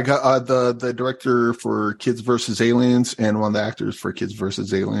 Oh. Yeah, I got the director for Kids vs. Aliens and one of the actors for Kids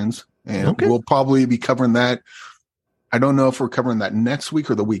vs. Aliens. And we'll probably be covering that. I don't know if we're covering that next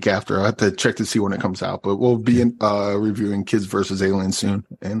week or the week after. I'll have to check to see when it comes out, but we'll be reviewing Kids vs. Aliens soon,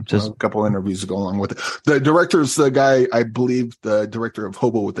 and a couple interviews to go along with it. The director's the guy, I believe, the director of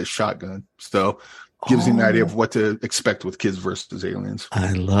Hobo with a Shotgun. So gives you an idea of what to expect with Kids vs. Aliens.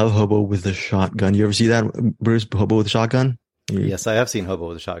 I love Hobo with a Shotgun. You ever see that, Bruce, Hobo with a Shotgun? Yes, I have seen Hobo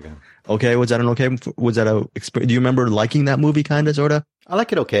with a Shotgun. Okay, was that a experience? Do you remember liking that movie, kind of, sort of? I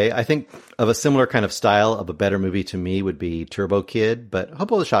like it okay. I think of a similar kind of style of a better movie to me would be Turbo Kid, but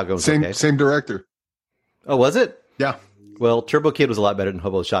Hobo with a Shotgun was okay. Same director. Oh, was it? Yeah. Well, Turbo Kid was a lot better than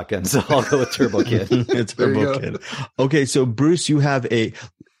Hobo with a Shotgun, so I'll go with Turbo Kid. It's Turbo Kid. Okay, so Bruce, you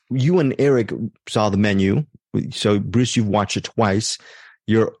and Eric saw the menu. So Bruce, you've watched it twice.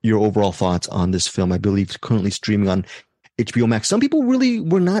 Your overall thoughts on this film, I believe, is currently streaming on HBO Max. Some people really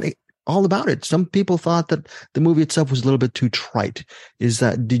were not all about it. Some people thought that the movie itself was a little bit too trite.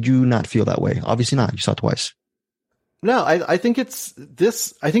 Did you not feel that way? Obviously not. You saw it twice. No, I think it's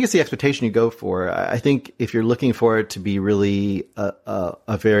this. I think it's the expectation you go for. I think if you're looking for it to be really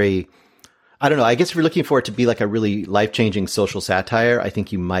a very, I don't know. I guess if you're looking for it to be like a really life-changing social satire, I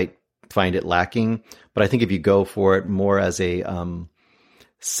think you might find it lacking. But I think if you go for it more as a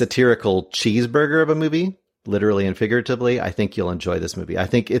satirical cheeseburger of a movie, literally and figuratively, I think you'll enjoy this movie. I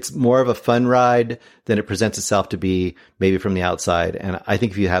think it's more of a fun ride than it presents itself to be, maybe from the outside. And I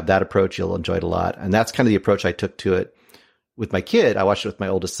think if you have that approach, you'll enjoy it a lot. And that's kind of the approach I took to it with my kid. I watched it with my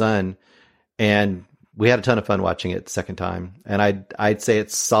oldest son, and we had a ton of fun watching it the second time. And I'd say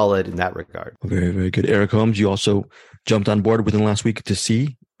it's solid in that regard. Very, very good. Eric Holmes, you also jumped on board within the last week to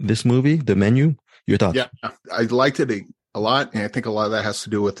see this movie, The Menu. Your thoughts? Yeah, I liked it a lot, and I think a lot of that has to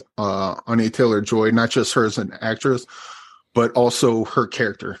do with Anya Taylor-Joy, not just her as an actress, but also her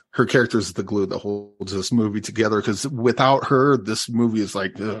character. Her character is the glue that holds this movie together, because without her, this movie is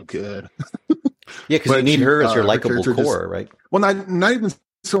like, oh, good. Yeah, because you need her as your likable core, right? Well, not even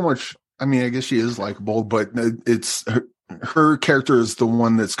so much. I mean, I guess she is likable, but it's her character is the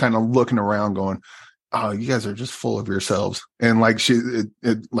one that's kind of looking around going, oh, you guys are just full of yourselves. And like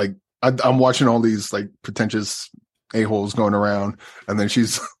I'm watching all these like pretentious a-holes going around, and then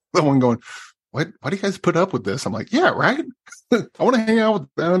she's the one going, why do you guys put up with this? I'm like, yeah, right. I want to hang out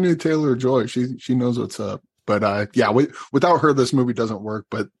with Anya Taylor-Joy. She knows what's up. But without her, this movie doesn't work.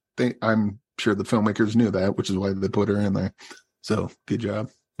 But I'm sure the filmmakers knew that, which is why they put her in there. So good job.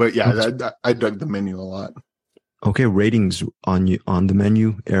 But yeah, I dug The Menu a lot. Okay, ratings on The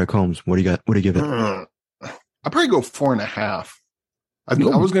Menu. Eric Holmes, what do you got? What do you give it? I'll probably go 4.5. I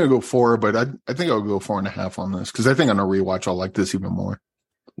was going to go 4, but I think I'll go 4.5 on this, because I think on a rewatch I'll like this even more.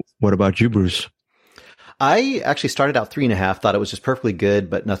 What about you, Bruce? I actually started out 3.5, thought it was just perfectly good,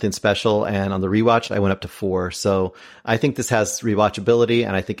 but nothing special. And on the rewatch, I went up to 4. So I think this has rewatchability,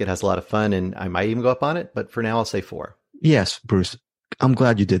 and I think it has a lot of fun, and I might even go up on it. But for now, I'll say 4. Yes, Bruce. I'm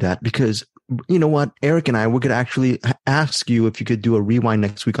glad you did that, because you know what? Eric and I, we're going to actually ask you if you could do a rewind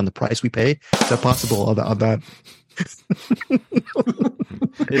next week on The Price We Pay. Is that possible? On that?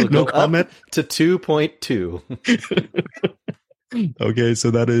 It'll No go comment? up to 2.2. Okay,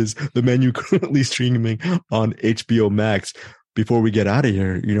 so that is The Menu, currently streaming on HBO Max. Before we get out of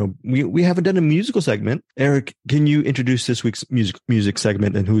here, we haven't done a musical segment. Eric, can you introduce this week's music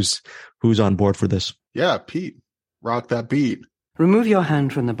segment, and who's on board for this? Yeah, Pete, rock that beat. Remove your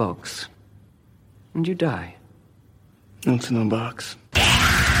hand from the box, and you die. What's in the box?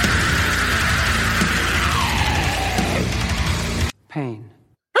 Pain.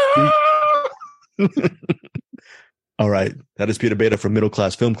 All right, that is Peter Beta from Middle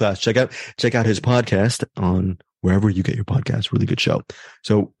Class Film Class. Check out his podcast on wherever you get your podcast. Really good show.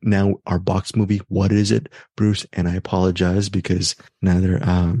 So now our box movie. What is it, Bruce? And I apologize because neither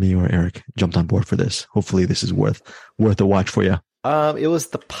me or Eric jumped on board for this. Hopefully, this is worth a watch for you. It was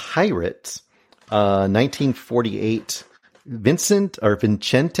The Pirate, 1948. Vincente, I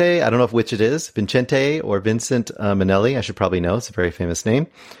don't know which it is, Vincente or Vincent Minnelli. I should probably know. It's a very famous name.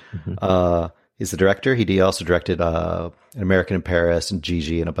 Mm-hmm. He's the director. He also directed An American in Paris and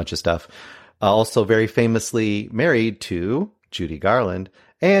Gigi and a bunch of stuff. Also very famously married to Judy Garland.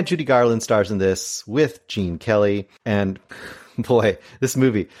 And Judy Garland stars in this with Gene Kelly. And boy, this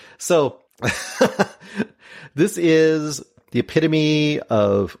movie. So this is the epitome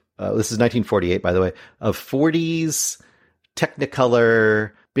of, this is 1948, by the way, of 40s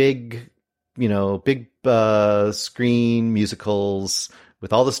Technicolor, big screen musicals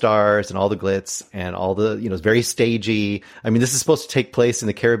with all the stars and all the glitz and all the, very stagey. I mean, this is supposed to take place in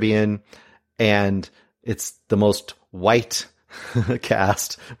the Caribbean, and it's the most white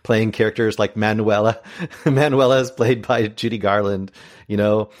cast playing characters like Manuela. Manuela is played by Judy Garland.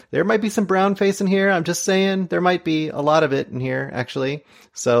 There might be some brown face in here. I'm just saying there might be a lot of it in here, actually.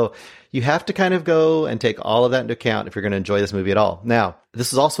 So you have to kind of go and take all of that into account if you're going to enjoy this movie at all. Now,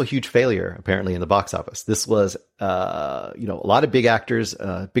 this is also a huge failure, apparently, in the box office. This was, a lot of big actors,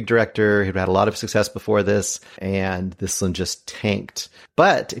 big director who'd had a lot of success before this, and this one just tanked.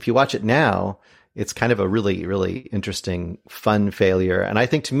 But if you watch it now, it's kind of a really, really interesting, fun failure. And I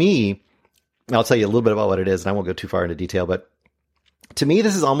think, to me, I'll tell you a little bit about what it is, and I won't go too far into detail, but to me,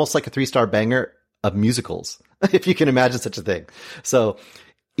 this is almost like a 3-star banger of musicals, if you can imagine such a thing. So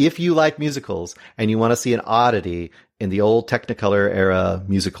if you like musicals and you want to see an oddity in the old Technicolor era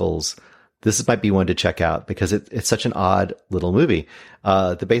musicals, this might be one to check out, because it's such an odd little movie.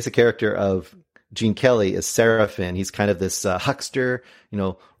 The basic character of Gene Kelly is Seraphin. He's kind of this huckster,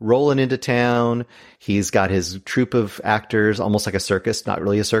 rolling into town. He's got his troupe of actors, almost like a circus, not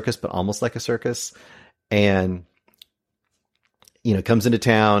really a circus, but almost like a circus. And comes into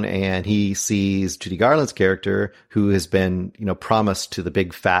town, and he sees Judy Garland's character, who has been, promised to the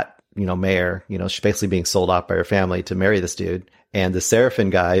big fat, mayor. She's basically being sold off by her family to marry this dude. And the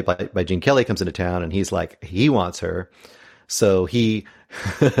Seraphin guy by Gene Kelly comes into town, and he's like, he wants her. So she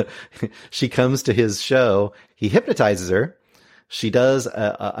comes to his show. He hypnotizes her. She does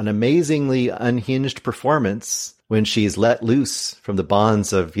an amazingly unhinged performance when she's let loose from the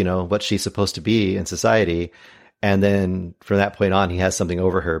bonds of, what she's supposed to be in society. And then from that point on, he has something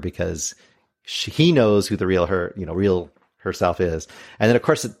over her because he knows who the real herself is. And then, of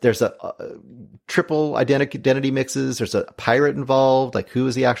course, there's a triple identity mixes. There's a pirate involved. Like, who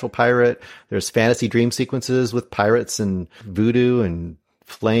is the actual pirate? There's fantasy dream sequences with pirates and voodoo and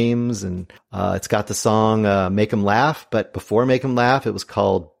flames. And it's got the song Make 'Em Laugh. But before Make 'Em Laugh, it was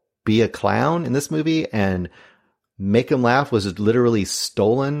called Be a Clown in this movie. And Make 'Em Laugh was literally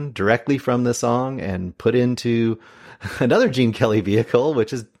stolen directly from the song and put into another Gene Kelly vehicle,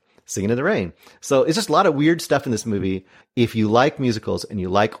 which is Singing in the Rain. So it's just a lot of weird stuff in this movie. If you like musicals and you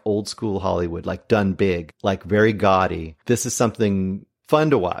like old school Hollywood, like done big, like very gaudy, this is something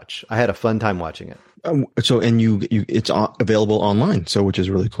fun to watch. I had a fun time watching it. It's available online, so which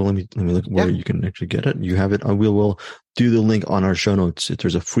is really cool. Let me look where you can actually get it. You have it. We will do the link on our show notes.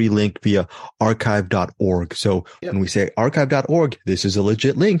 There's a free link via archive.org. So when we say archive.org, this is a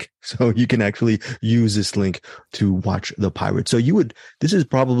legit link. So you can actually use this link to watch The Pirate. So this is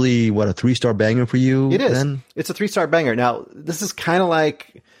probably a 3-star banger for you? It is. Then? It's a 3-star banger. Now, this is kind of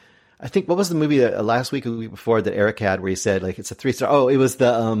like, I think, what was the movie last week or the week before that Eric had where he said, like, it's a 3-star? Oh, it was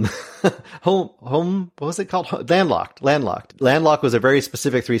the home, what was it called? Landlocked. Landlocked was a very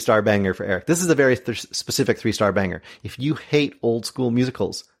specific 3-star banger for Eric. This is a very specific 3-star banger. If you hate old school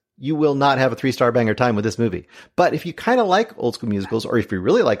musicals, you will not have a 3-star banger time with this movie. But if you kind of like old school musicals, or if you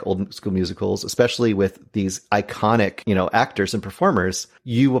really like old school musicals, especially with these iconic, actors and performers,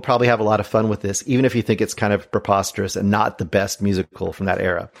 you will probably have a lot of fun with this, even if you think it's kind of preposterous and not the best musical from that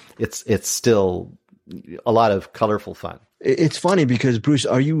era. It's still a lot of colorful fun. It's funny because, Bruce,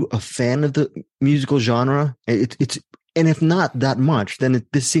 are you a fan of the musical genre? It's and if not that much, then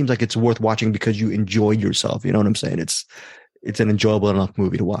this seems like it's worth watching because you enjoy yourself. You know what I'm saying? It's an enjoyable enough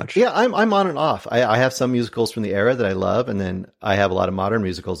movie to watch. Yeah, I'm on and off. I have some musicals from the era that I love, and then I have a lot of modern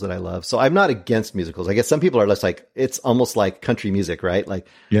musicals that I love. So I'm not against musicals. I guess some people are less like, it's almost like country music, right? Like,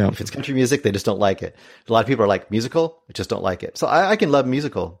 if it's country music, they just don't like it. A lot of people are like, musical, I just don't like it. So I can love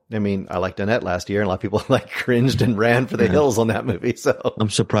musical. I mean, I liked Annette last year, and a lot of people cringed and ran for the hills on that movie. So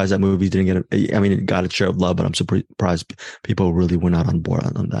I'm surprised that movie didn't get it got its share of love, but I'm surprised people really were not on board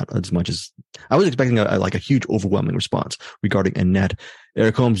on that as much as I was expecting a huge overwhelming response regarding Annette.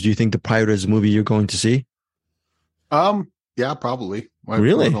 Eric Holmes, do you think The Pirate is a movie you're going to see? Yeah, probably.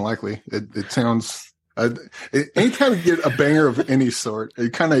 Really? More than likely. It sounds. Anytime you get a banger of any sort, you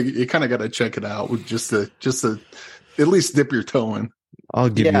kind of got to check it out with just to at least dip your toe in. I'll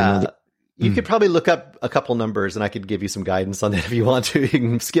give you another. You could probably look up a couple numbers, and I could give you some guidance on that if you want to. You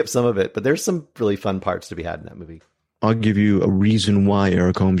can skip some of it, but there's some really fun parts to be had in that movie. I'll give you a reason why,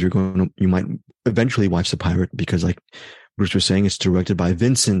 Eric Holmes, you might eventually watch The Pirate, because like Bruce was saying, it's directed by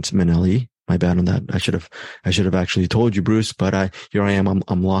Vincent Minnelli. My bad on that. I should have actually told you, Bruce, but here I am.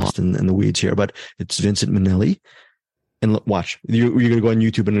 I'm lost in the weeds here, but it's Vincent Minnelli. And watch, you're going to go on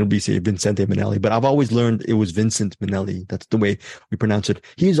YouTube and it'll be say Vincente Minnelli, but I've always learned it was Vincent Minnelli. That's the way we pronounce it.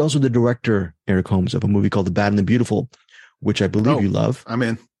 He is also the director, Eric Holmes, of a movie called The Bad and the Beautiful, which I believe you love. I'm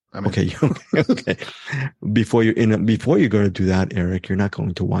in. Okay. Okay. Before you're going to do that, Eric, you're not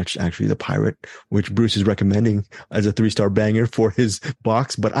going to watch actually The Pirate, which Bruce is recommending as a 3-star banger for his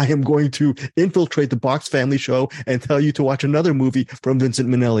box. But I am going to infiltrate the Box Family Show and tell you to watch another movie from Vincent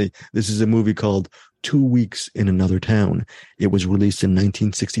Minnelli. This is a movie called 2 Weeks in Another Town. It was released in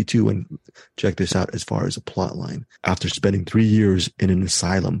 1962. And check this out as far as a plot line. After spending 3 years in an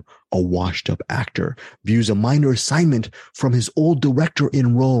asylum, a washed-up actor views a minor assignment from his old director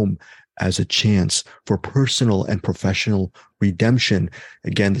in Rome as a chance for personal and professional redemption.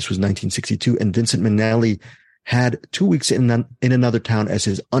 Again, this was 1962, and Vincent Minnelli had 2 Weeks in Another Town as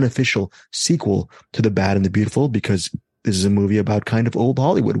his unofficial sequel to The Bad and the Beautiful, because this is a movie about kind of old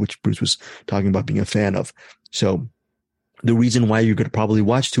Hollywood, which Bruce was talking about being a fan of. So the reason why you're going to probably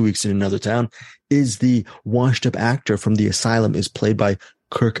watch 2 Weeks in Another Town is the washed-up actor from the asylum is played by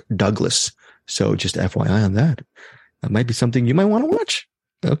Kirk Douglas. So just FYI on that. That might be something you might want to watch.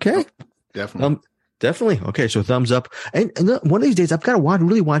 Okay. Definitely. Definitely. Okay. So thumbs up. And one of these days I've got to watch,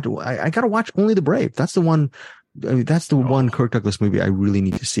 I got to watch Only the Brave. That's the one. I mean, that's the one Kirk Douglas movie I really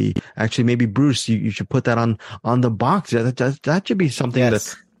need to see. Actually, maybe Bruce, you should put that on the box. That should be something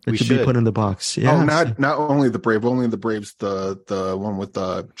that should be put in the box. Yeah. Oh, not Only the Brave. Only the Brave's the one with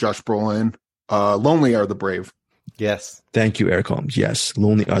Josh Brolin. Lonely Are the Brave. Yes. Thank you, Eric Holmes. Yes,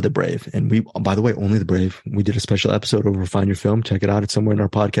 Lonely Are the Brave. And we, by the way, Only the Brave, we did a special episode over Find Your Film. Check it out. It's somewhere in our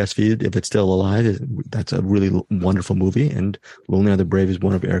podcast feed. If it's still alive, that's a really wonderful movie. And Lonely Are the Brave is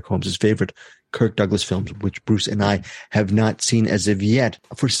one of Eric Holmes' favorite Kirk Douglas films, which Bruce and I have not seen as of yet.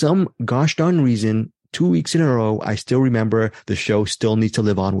 For some gosh darn reason, 2 weeks in a row, I still remember the show still needs to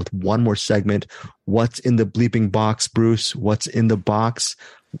live on with one more segment. What's in the bleeping box, Bruce? What's in the box?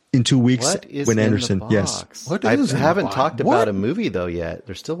 In 2 weeks, what is when in Anderson, the box? yes. I haven't talked about a movie though yet.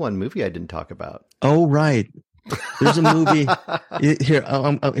 There's still one movie I didn't talk about. Oh, right. There's a movie here.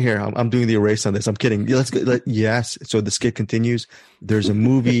 I'm doing the erase on this. I'm kidding. Let's go. Yes. So the skit continues. There's a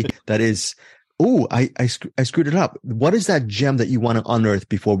movie that is. Oh, I screwed it up. What is that gem that you want to unearth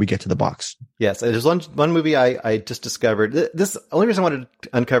before we get to the box? Yes, there's one movie I just discovered. This only reason I wanted to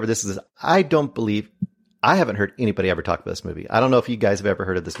uncover this is I haven't heard anybody ever talk about this movie. I don't know if you guys have ever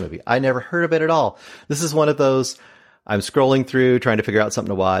heard of this movie. I never heard of it at all. This is one of those, I'm scrolling through trying to figure out something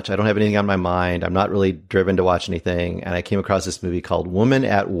to watch. I don't have anything on my mind. I'm not really driven to watch anything. And I came across this movie called Woman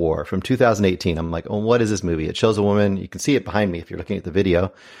at War from 2018. I'm like, oh, what is this movie? It shows a woman. You can see it behind me if you're looking at the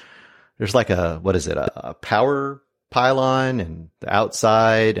video. There's like a power pylon and the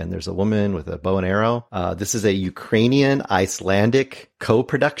outside, and there's a woman with a bow and arrow. This is a Ukrainian-Icelandic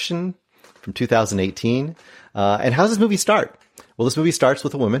co-production from 2018. And how does this movie start? Well, this movie starts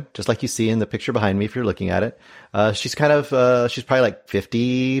with a woman, just like you see in the picture behind me if you're looking at it. She's probably like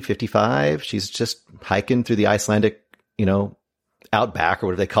 50, 55. She's just hiking through the Icelandic, outback or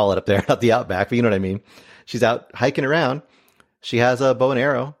whatever they call it up there. Not the outback, but you know what I mean. She's out hiking around. She has a bow and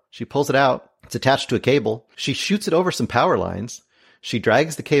arrow. She pulls it out. It's attached to a cable. She shoots it over some power lines. She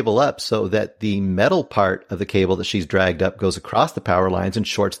drags the cable up so that the metal part of the cable that she's dragged up goes across the power lines and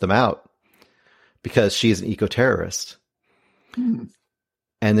shorts them out because she's an eco-terrorist. And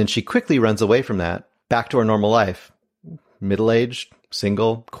then she quickly runs away from that back to her normal life. Middle-aged,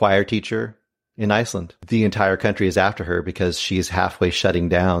 single, choir teacher in Iceland. The entire country is after her because she's halfway shutting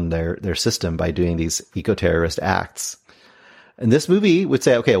down their system by doing these eco-terrorist acts. And this movie would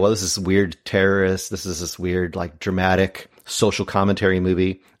say, okay, well, this is weird terrorist. This is this weird, like, dramatic social commentary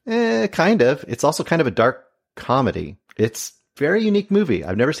movie. Kind of. It's also kind of a dark comedy. It's a very unique movie.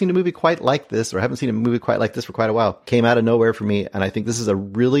 I've never seen a movie quite like this, or haven't seen a movie quite like this for quite a while. Came out of nowhere for me, and I think this is a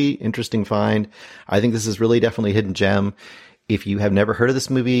really interesting find. I think this is really definitely a hidden gem. If you have never heard of this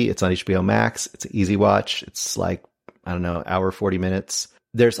movie, it's on HBO Max. It's an easy watch. It's like, I don't know, hour, 40 minutes.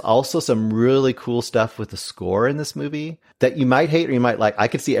 There's also some really cool stuff with the score in this movie that you might hate or you might like. I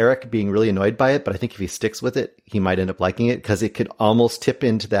could see Eric being really annoyed by it, but I think if he sticks with it, he might end up liking it because it could almost tip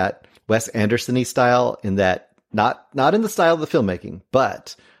into that Wes Anderson-y style in that, not in the style of the filmmaking,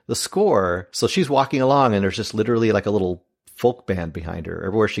 but the score. So she's walking along and there's just literally like a little folk band behind her.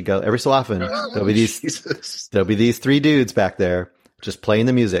 Everywhere she goes, every so often, there'll be these three dudes back there just playing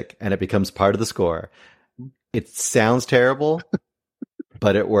the music and it becomes part of the score. It sounds terrible.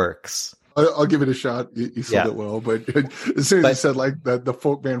 But it works. I'll give it a shot. You said it well, but as soon as you said like the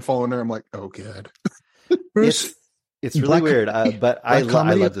folk band following there, I'm like, oh god. Bruce, it's really weird. But I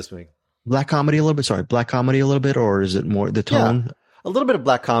love this movie. Black comedy a little bit. Sorry, black comedy a little bit, or is it more the tone? Yeah, a little bit of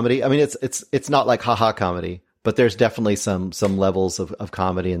black comedy. I mean, it's not like haha comedy, but there's definitely some levels of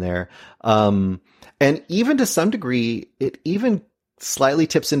comedy in there. And even to some degree, it even slightly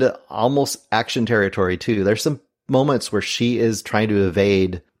tips into almost action territory too. There's some moments where she is trying to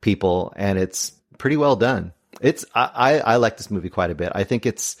evade people and it's pretty well done. I like this movie quite a bit. I think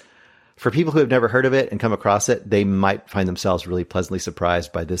it's for people who have never heard of it and come across it, they might find themselves really pleasantly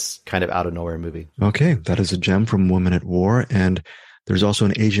surprised by this kind of out of nowhere movie. Okay. That is a gem from Woman at War. And there's also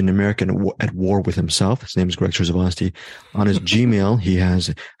an Asian American at war with himself. His name is Greg Trzavosty. On his Gmail,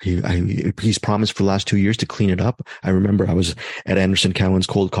 he's promised for the last 2 years to clean it up. I remember I was at Anderson Cowan's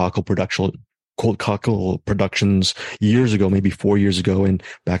Cold Cockle Productions years ago, maybe 4 years ago. And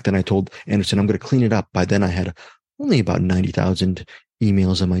back then I told Anderson, I'm going to clean it up. By then I had only about 90,000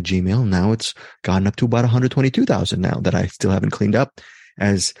 emails on my Gmail. Now it's gotten up to about 122,000 now that I still haven't cleaned up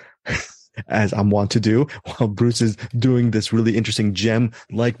as I'm wont to do while Bruce is doing this really interesting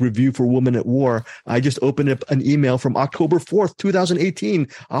gem-like review for Woman at War. I just opened up an email from October 4th, 2018,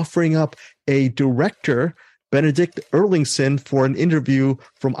 offering up a director, Benedict Erlingsson, for an interview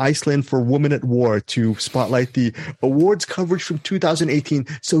from Iceland for Woman at War to spotlight the awards coverage from 2018.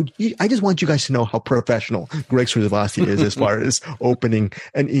 So I just want you guys to know how professional Greg Trzavosty is as far as opening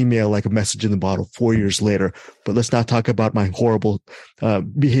an email like a message in the bottle 4 years later. But let's not talk about my horrible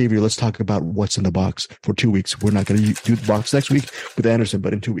behavior. Let's talk about what's in the box for 2 weeks. We're not going to do the box next week with Anderson,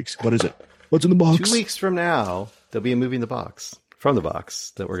 but in 2 weeks. What is it? What's in the box? 2 weeks from now, there'll be a movie in the box, from the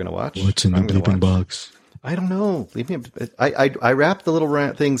box, that we're going to watch. What's in the bleeping box? I don't know. Leave me. I wrap the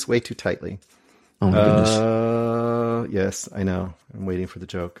little things way too tightly. Oh my goodness. Yes, I know. I'm waiting for the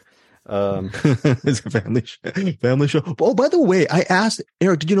joke. It's a family show. Oh, by the way, I asked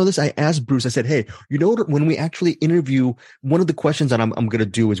Eric, did you know this? I asked Bruce, I said, hey, you know what, when we actually interview, one of the questions that I'm going to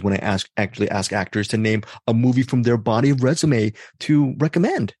do is when I actually ask actors to name a movie from their body of resume to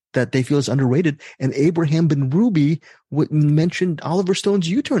recommend that they feel is underrated. And Abraham Benrubi mentioned Oliver Stone's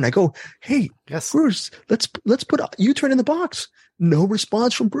U-Turn. I go, hey, yes, Bruce, let's put U-Turn in the box. No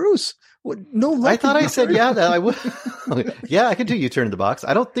response from Bruce. What, no, I thought I said yeah. That I would. Yeah, I can do U-Turn in the box.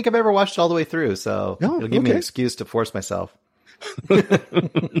 I don't think I've ever watched it all the way through, so it'll give me an excuse to force myself.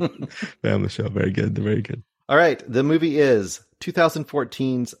 Family show, very good, very good. All right, the movie is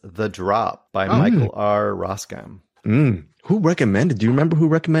 2014's The Drop by Michael R. Roskam. Who recommended? Do you remember who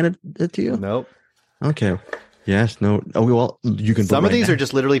recommended it to you? Nope. Okay. Yes. No. Oh, well, you can. Some of these are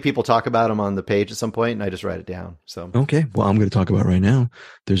just literally people talk about them on the page at some point, and I just write it down. So okay. Well, I'm going to talk about right now.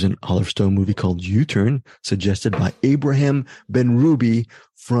 There's an Oliver Stone movie called U-Turn, suggested by Abraham Benrubi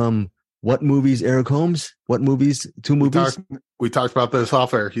from what movies? Eric Holmes. What movies? Two movies. We talked about this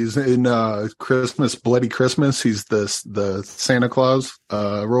off air. He's in Christmas, Bloody Christmas. He's the Santa Claus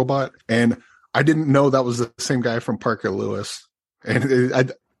robot, and I didn't know that was the same guy from Parker Lewis.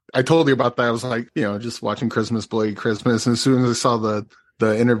 And I told you about that. I was like, just watching Christmas, Bloody Christmas. And as soon as I saw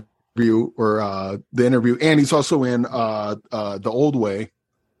the interview and he's also in The Old Way. And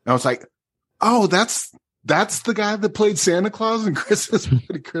I was like, oh, that's the guy that played Santa Claus in Christmas,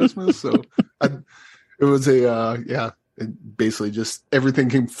 Bloody Christmas. So it was basically just everything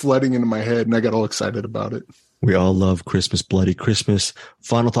came flooding into my head and I got all excited about it. We all love Christmas, Bloody Christmas.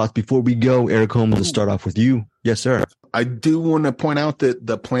 Final thoughts before we go. Eric Holmes, let's start off with you. Yes, sir. I do want to point out that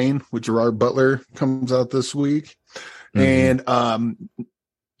The Plane with Gerard Butler comes out this week. And are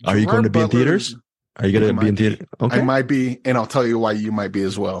you going to be in theaters? Are you going to be in theater? Okay. I might be, and I'll tell you why you might be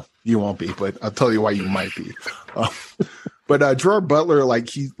as well. You won't be, but I'll tell you why you might be. But Gerard Butler,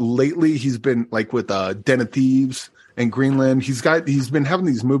 he's been like with Den of Thieves and Greenland. He's been having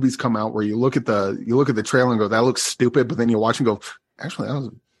these movies come out where you look at the trailer and go, that looks stupid, but then you watch and go, actually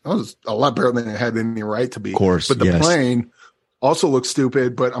that was a lot better than it had any right to be. Of course, but The Plane also looks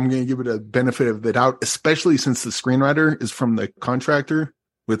stupid, but I'm going to give it a benefit of the doubt, especially since the screenwriter is from The Contractor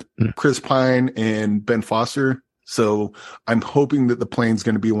with Chris Pine and Ben Foster. So I'm hoping that The Plane's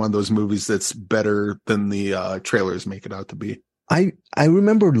going to be one of those movies that's better than the trailers make it out to be. I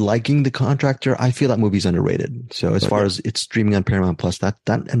remember liking The Contractor. I feel that movie's underrated. So as far as it's streaming on Paramount Plus, that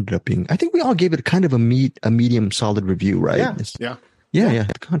ended up being, I think we all gave it kind of a medium solid review, right? Yeah.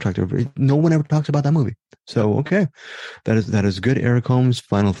 The Contractor. No one ever talks about that movie. So, okay. That is good. Eric Holmes,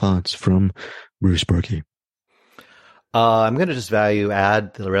 final thoughts from Bruce Berkey. I'm going to just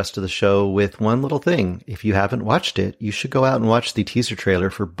add the rest of the show with one little thing. If you haven't watched it, you should go out and watch the teaser trailer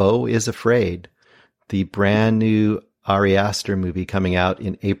for Beau is Afraid, the brand new Ari Aster movie coming out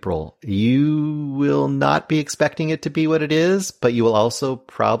in April. You will not be expecting it to be what it is, but you will also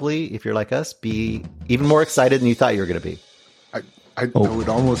probably, if you're like us, be even more excited than you thought you were going to be. I would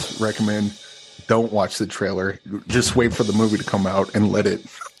almost recommend don't watch the trailer. Just wait for the movie to come out and let it.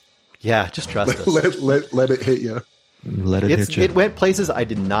 Yeah, just trust us. Let it hit you. Let it hit you. It went places I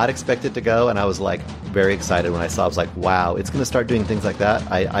did not expect it to go, and I was like very excited when I saw it. I was like, wow, it's going to start doing things like that.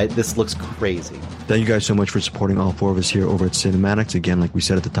 This looks crazy. Thank you guys so much for supporting all four of us here over at Cinematics. Again, like we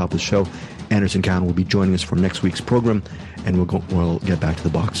said at the top of the show, Anderson Cowan will be joining us for next week's program, and we'll get back to the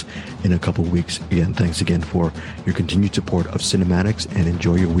box in a couple of weeks. Again, thanks again for your continued support of Cinematics, and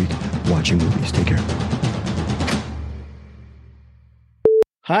enjoy your week watching movies. Take care.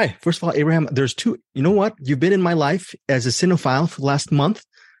 Hi. First of all, Abraham, there's two. You know what? You've been in my life as a cinephile for the last month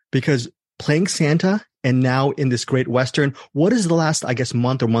because playing Santa and now in this great Western. What is the last, I guess,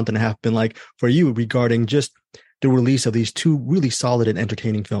 month or month and a half been like for you regarding just the release of these two really solid and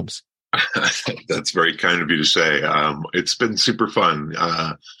entertaining films? That's very kind of you to say. It's been super fun.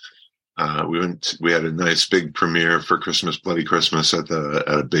 We had a nice big premiere for Christmas, Bloody Christmas at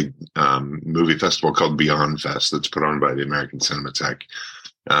a big movie festival called Beyond Fest that's put on by the American Cinematheque.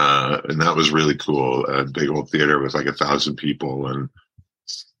 And that was really cool. A big old theater with like 1,000 people,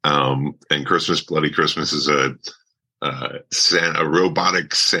 and Christmas, Bloody Christmas is a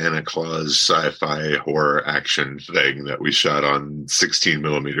robotic Santa Claus sci-fi horror action thing that we shot on 16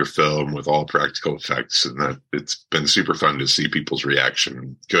 millimeter film with all practical effects, and that it's been super fun to see people's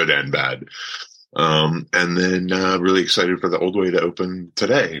reaction, good and bad. And then really excited for The Old Way to open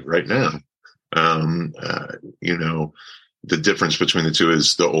today, right now. the difference between the two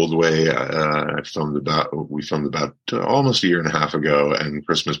is The Old Way. We filmed about almost a year and a half ago, and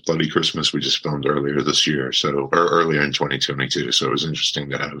Bloody Christmas, we just filmed earlier this year, or earlier in 2022. So it was interesting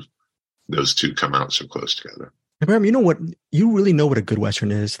to have those two come out so close together. Abraham, you know what? You really know what a good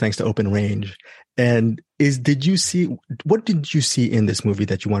Western is, thanks to Open Range. And what did you see in this movie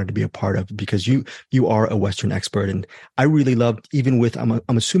that you wanted to be a part of? Because you are a Western expert, and I really loved, even with I'm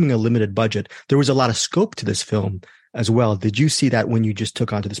assuming a limited budget, there was a lot of scope to this film as well. Did you see that when you just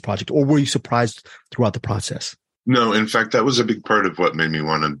took onto this project, or were you surprised throughout the process? No, in fact, that was a big part of what made me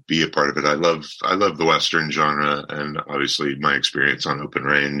want to be a part of it. I love the Western genre, and obviously my experience on Open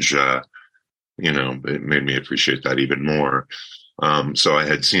Range, it made me appreciate that even more. So I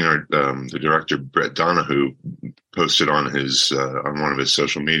had seen the director, Brett Donahue, posted on one of his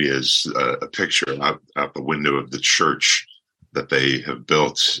social medias a picture out the window of the church that they have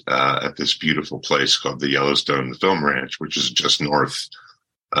built at this beautiful place called the Yellowstone Film Ranch, which is just north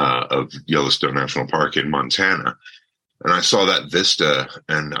of Yellowstone National Park in Montana. And I saw that vista,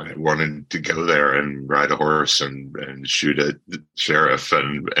 and I wanted to go there and ride a horse and shoot at the sheriff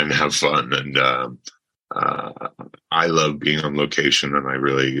and have fun. And I love being on location, and I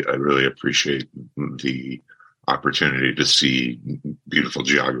really appreciate the opportunity to see beautiful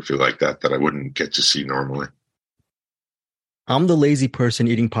geography like that I wouldn't get to see normally. I'm the lazy person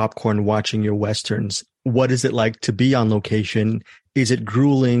eating popcorn, watching your Westerns. What is it like to be on location? Is it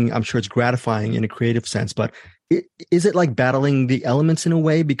grueling? I'm sure it's gratifying in a creative sense, but is it like battling the elements in a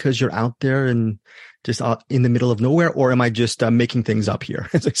way because you're out there and just out in the middle of nowhere, or am I just making things up here?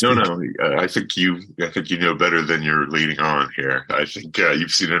 No. I think you know better than you're leading on here. I think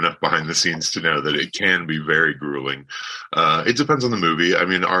you've seen enough behind the scenes to know that it can be very grueling. It depends on the movie. I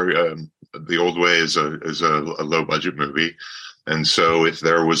mean, The Old Way is a low budget movie. And so if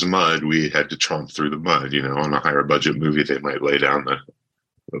there was mud, we had to tromp through the mud. On a higher budget movie, they might lay down the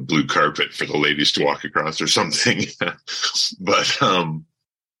blue carpet for the ladies to walk across or something. But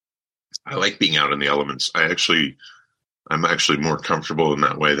I like being out in the elements. I'm actually more comfortable in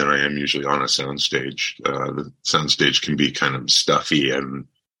that way than I am usually on a soundstage. The soundstage can be kind of stuffy and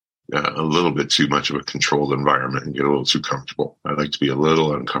a little bit too much of a controlled environment and get a little too comfortable. I like to be a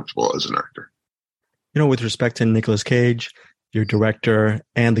little uncomfortable as an actor. With respect to Nicolas Cage, your director,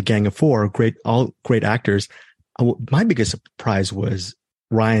 and the Gang of Four, all great actors. My biggest surprise was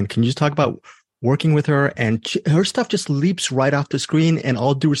Ryan. Can you just talk about working with her? And her stuff just leaps right off the screen, and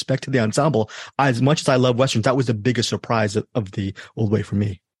all due respect to the ensemble, as much as I love Westerns, that was the biggest surprise of The Old Way for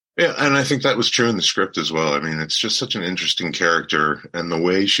me. Yeah, and I think that was true in the script as well. I mean, it's just such an interesting character, and the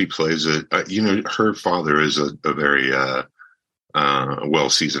way she plays it, her father is a very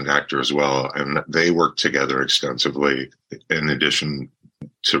well-seasoned actor as well, and they work together extensively in addition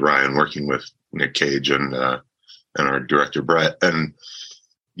to Ryan working with Nick Cage and our director Brett. And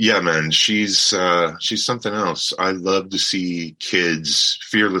yeah, man, she's something else. I love to see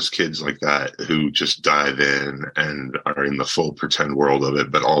fearless kids like that, who just dive in and are in the full pretend world of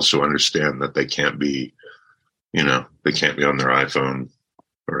it, but also understand that they can't be on their iPhone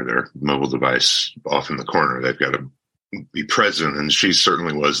or their mobile device off in the corner. They've got to be present, and she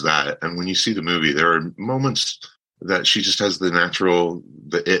certainly was that. And when you see the movie, there are moments that she just has the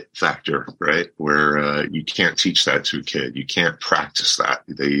it factor, right? Where you can't teach that to a kid. You can't practice that.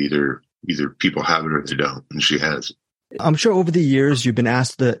 They either people have it or they don't, and she has. I'm sure over the years you've been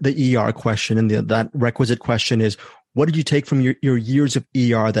asked the ER question, and that requisite question is, what did you take from your years of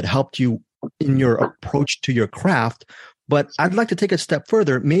ER that helped you in your approach to your craft? But I'd like to take a step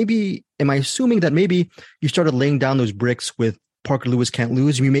further. Am I assuming that maybe you started laying down those bricks with Parker Lewis Can't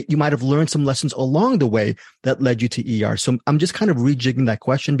Lose? You might have learned some lessons along the way that led you to ER. So I'm just kind of rejigging that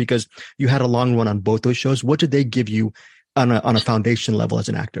question, because you had a long run on both those shows. What did they give you on a foundation level as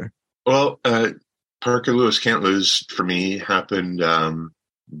an actor? Well, Parker Lewis Can't Lose for me happened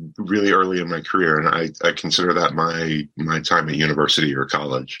really early in my career, and I consider that my time at university or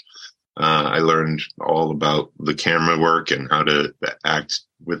college. I learned all about the camera work and how to act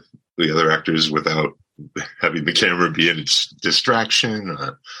with the other actors without having the camera be a distraction.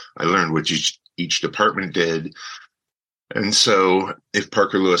 I learned what each department did. And so if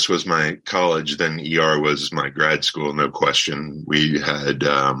Parker Lewis was my college, then ER was my grad school, no question. We had,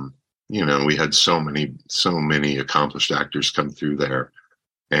 we had so many accomplished actors come through there,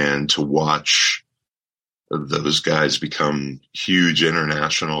 and to watch those guys become huge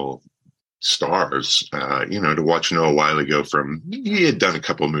international stars, to watch Noah Wyle go from, he had done a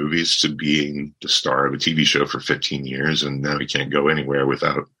couple of movies to being the star of a TV show for 15 years. And now I can't go anywhere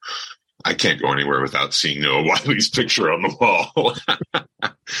without seeing Noah Wile's picture on the wall.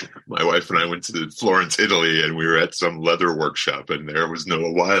 My wife and I went to Florence, Italy, and we were at some leather workshop, and there was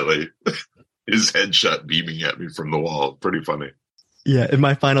Noah Wiley, his headshot beaming at me from the wall. Pretty funny. Yeah, and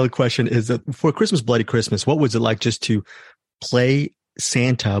my final question is that for Christmas Bloody Christmas, what was it like just to play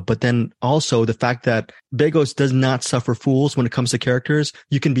Santa, but then also the fact that Begos does not suffer fools when it comes to characters?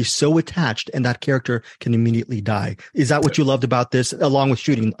 You can be so attached and that character can immediately die. Is that what you loved about this, along with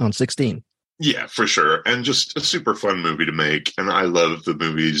shooting on 16? Yeah, for sure. And just a super fun movie to make. And I love the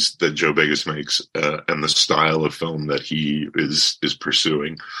movies that Joe Begos makes and the style of film that he is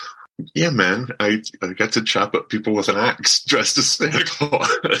pursuing. Yeah, man, I got to chop up people with an axe dressed as Santa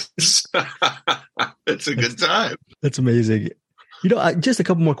Claus. It's a good time. That's amazing. Just a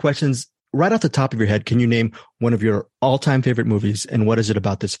couple more questions. Right off the top of your head, can you name one of your all-time favorite movies, and what is it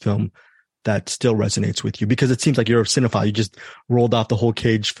about this film that still resonates with you? Because it seems like you're a cinephile. You just rolled off the whole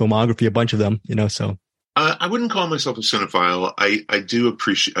Cage filmography, a bunch of them, so. I wouldn't call myself a cinephile. I do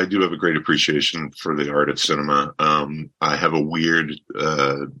have a great appreciation for the art of cinema. I have a weird,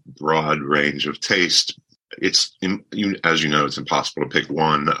 broad range of taste. As you know, it's impossible to pick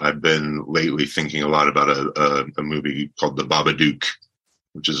one. I've been lately thinking a lot about a movie called The Babadook,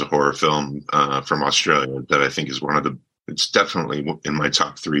 which is a horror film from Australia that I think is it's definitely in my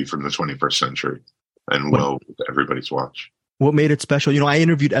top 3 from the 21st century and worth everybody's watch. What made it special? I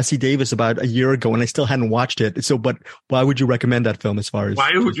interviewed Essie Davis about a year ago and I still hadn't watched it. So, but why would you recommend that film as far as...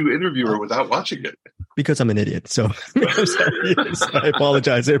 Why would you interview her without watching it? Because I'm an idiot. So I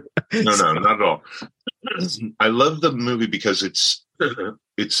apologize. No, not at all. I love the movie because it's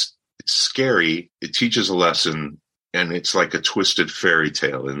scary. It teaches a lesson, and it's like a twisted fairy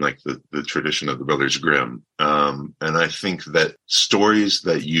tale in like the tradition of the Brothers Grimm. And I think that stories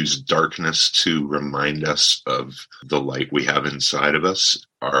that use darkness to remind us of the light we have inside of us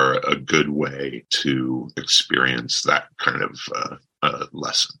are a good way to experience that kind of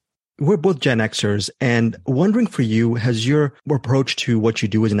lesson. We're both Gen Xers, and wondering for you, has your approach to what you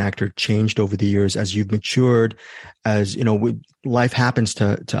do as an actor changed over the years as you've matured, as life happens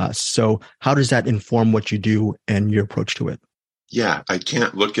to us? So how does that inform what you do and your approach to it? Yeah, I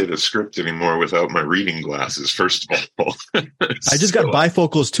can't look at a script anymore without my reading glasses, first of all. I just got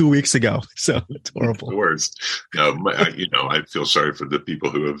bifocals 2 weeks ago, so it's horrible. The worst. I feel sorry for the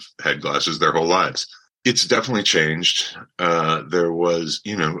people who have had glasses their whole lives. It's definitely changed. There was,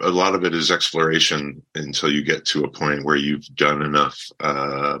 a lot of it is exploration until you get to a point where you've done enough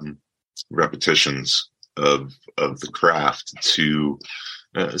repetitions of the craft to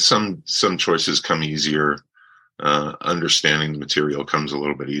some choices come easier. Understanding the material comes a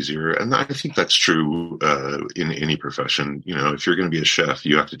little bit easier. And I think that's true in any profession. If you're going to be a chef,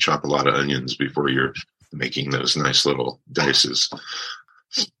 you have to chop a lot of onions before you're making those nice little dices.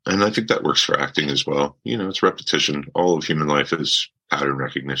 And I think that works for acting as well. It's repetition. All of human life is pattern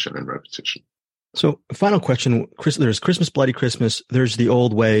recognition and repetition. So final question, Chris, there's Christmas Bloody Christmas. There's The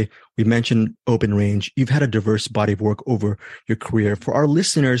Old Way. We mentioned Open Range. You've had a diverse body of work over your career. For our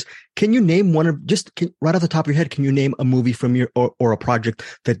listeners, can you name right off the top of your head, can you name a movie from or a project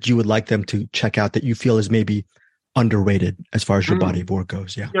that you would like them to check out that you feel is maybe underrated as far as your body of work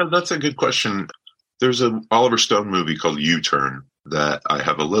goes? Yeah, that's a good question. There's an Oliver Stone movie called U-Turn that I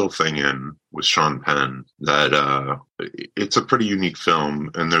have a little thing in with Sean Penn that it's a pretty unique film.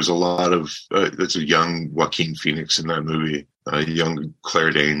 And there's a lot of, there's a young Joaquin Phoenix in that movie, a young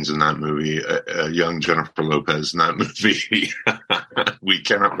Claire Danes in that movie, a young Jennifer Lopez in that movie. We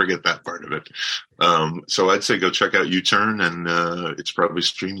cannot forget that part of it. So I'd say go check out U-Turn, and it's probably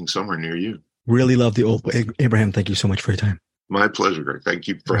streaming somewhere near you. Really love The Old Way. Abraham, thank you so much for your time. My pleasure, Greg. Thank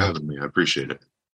you for having me. I appreciate it.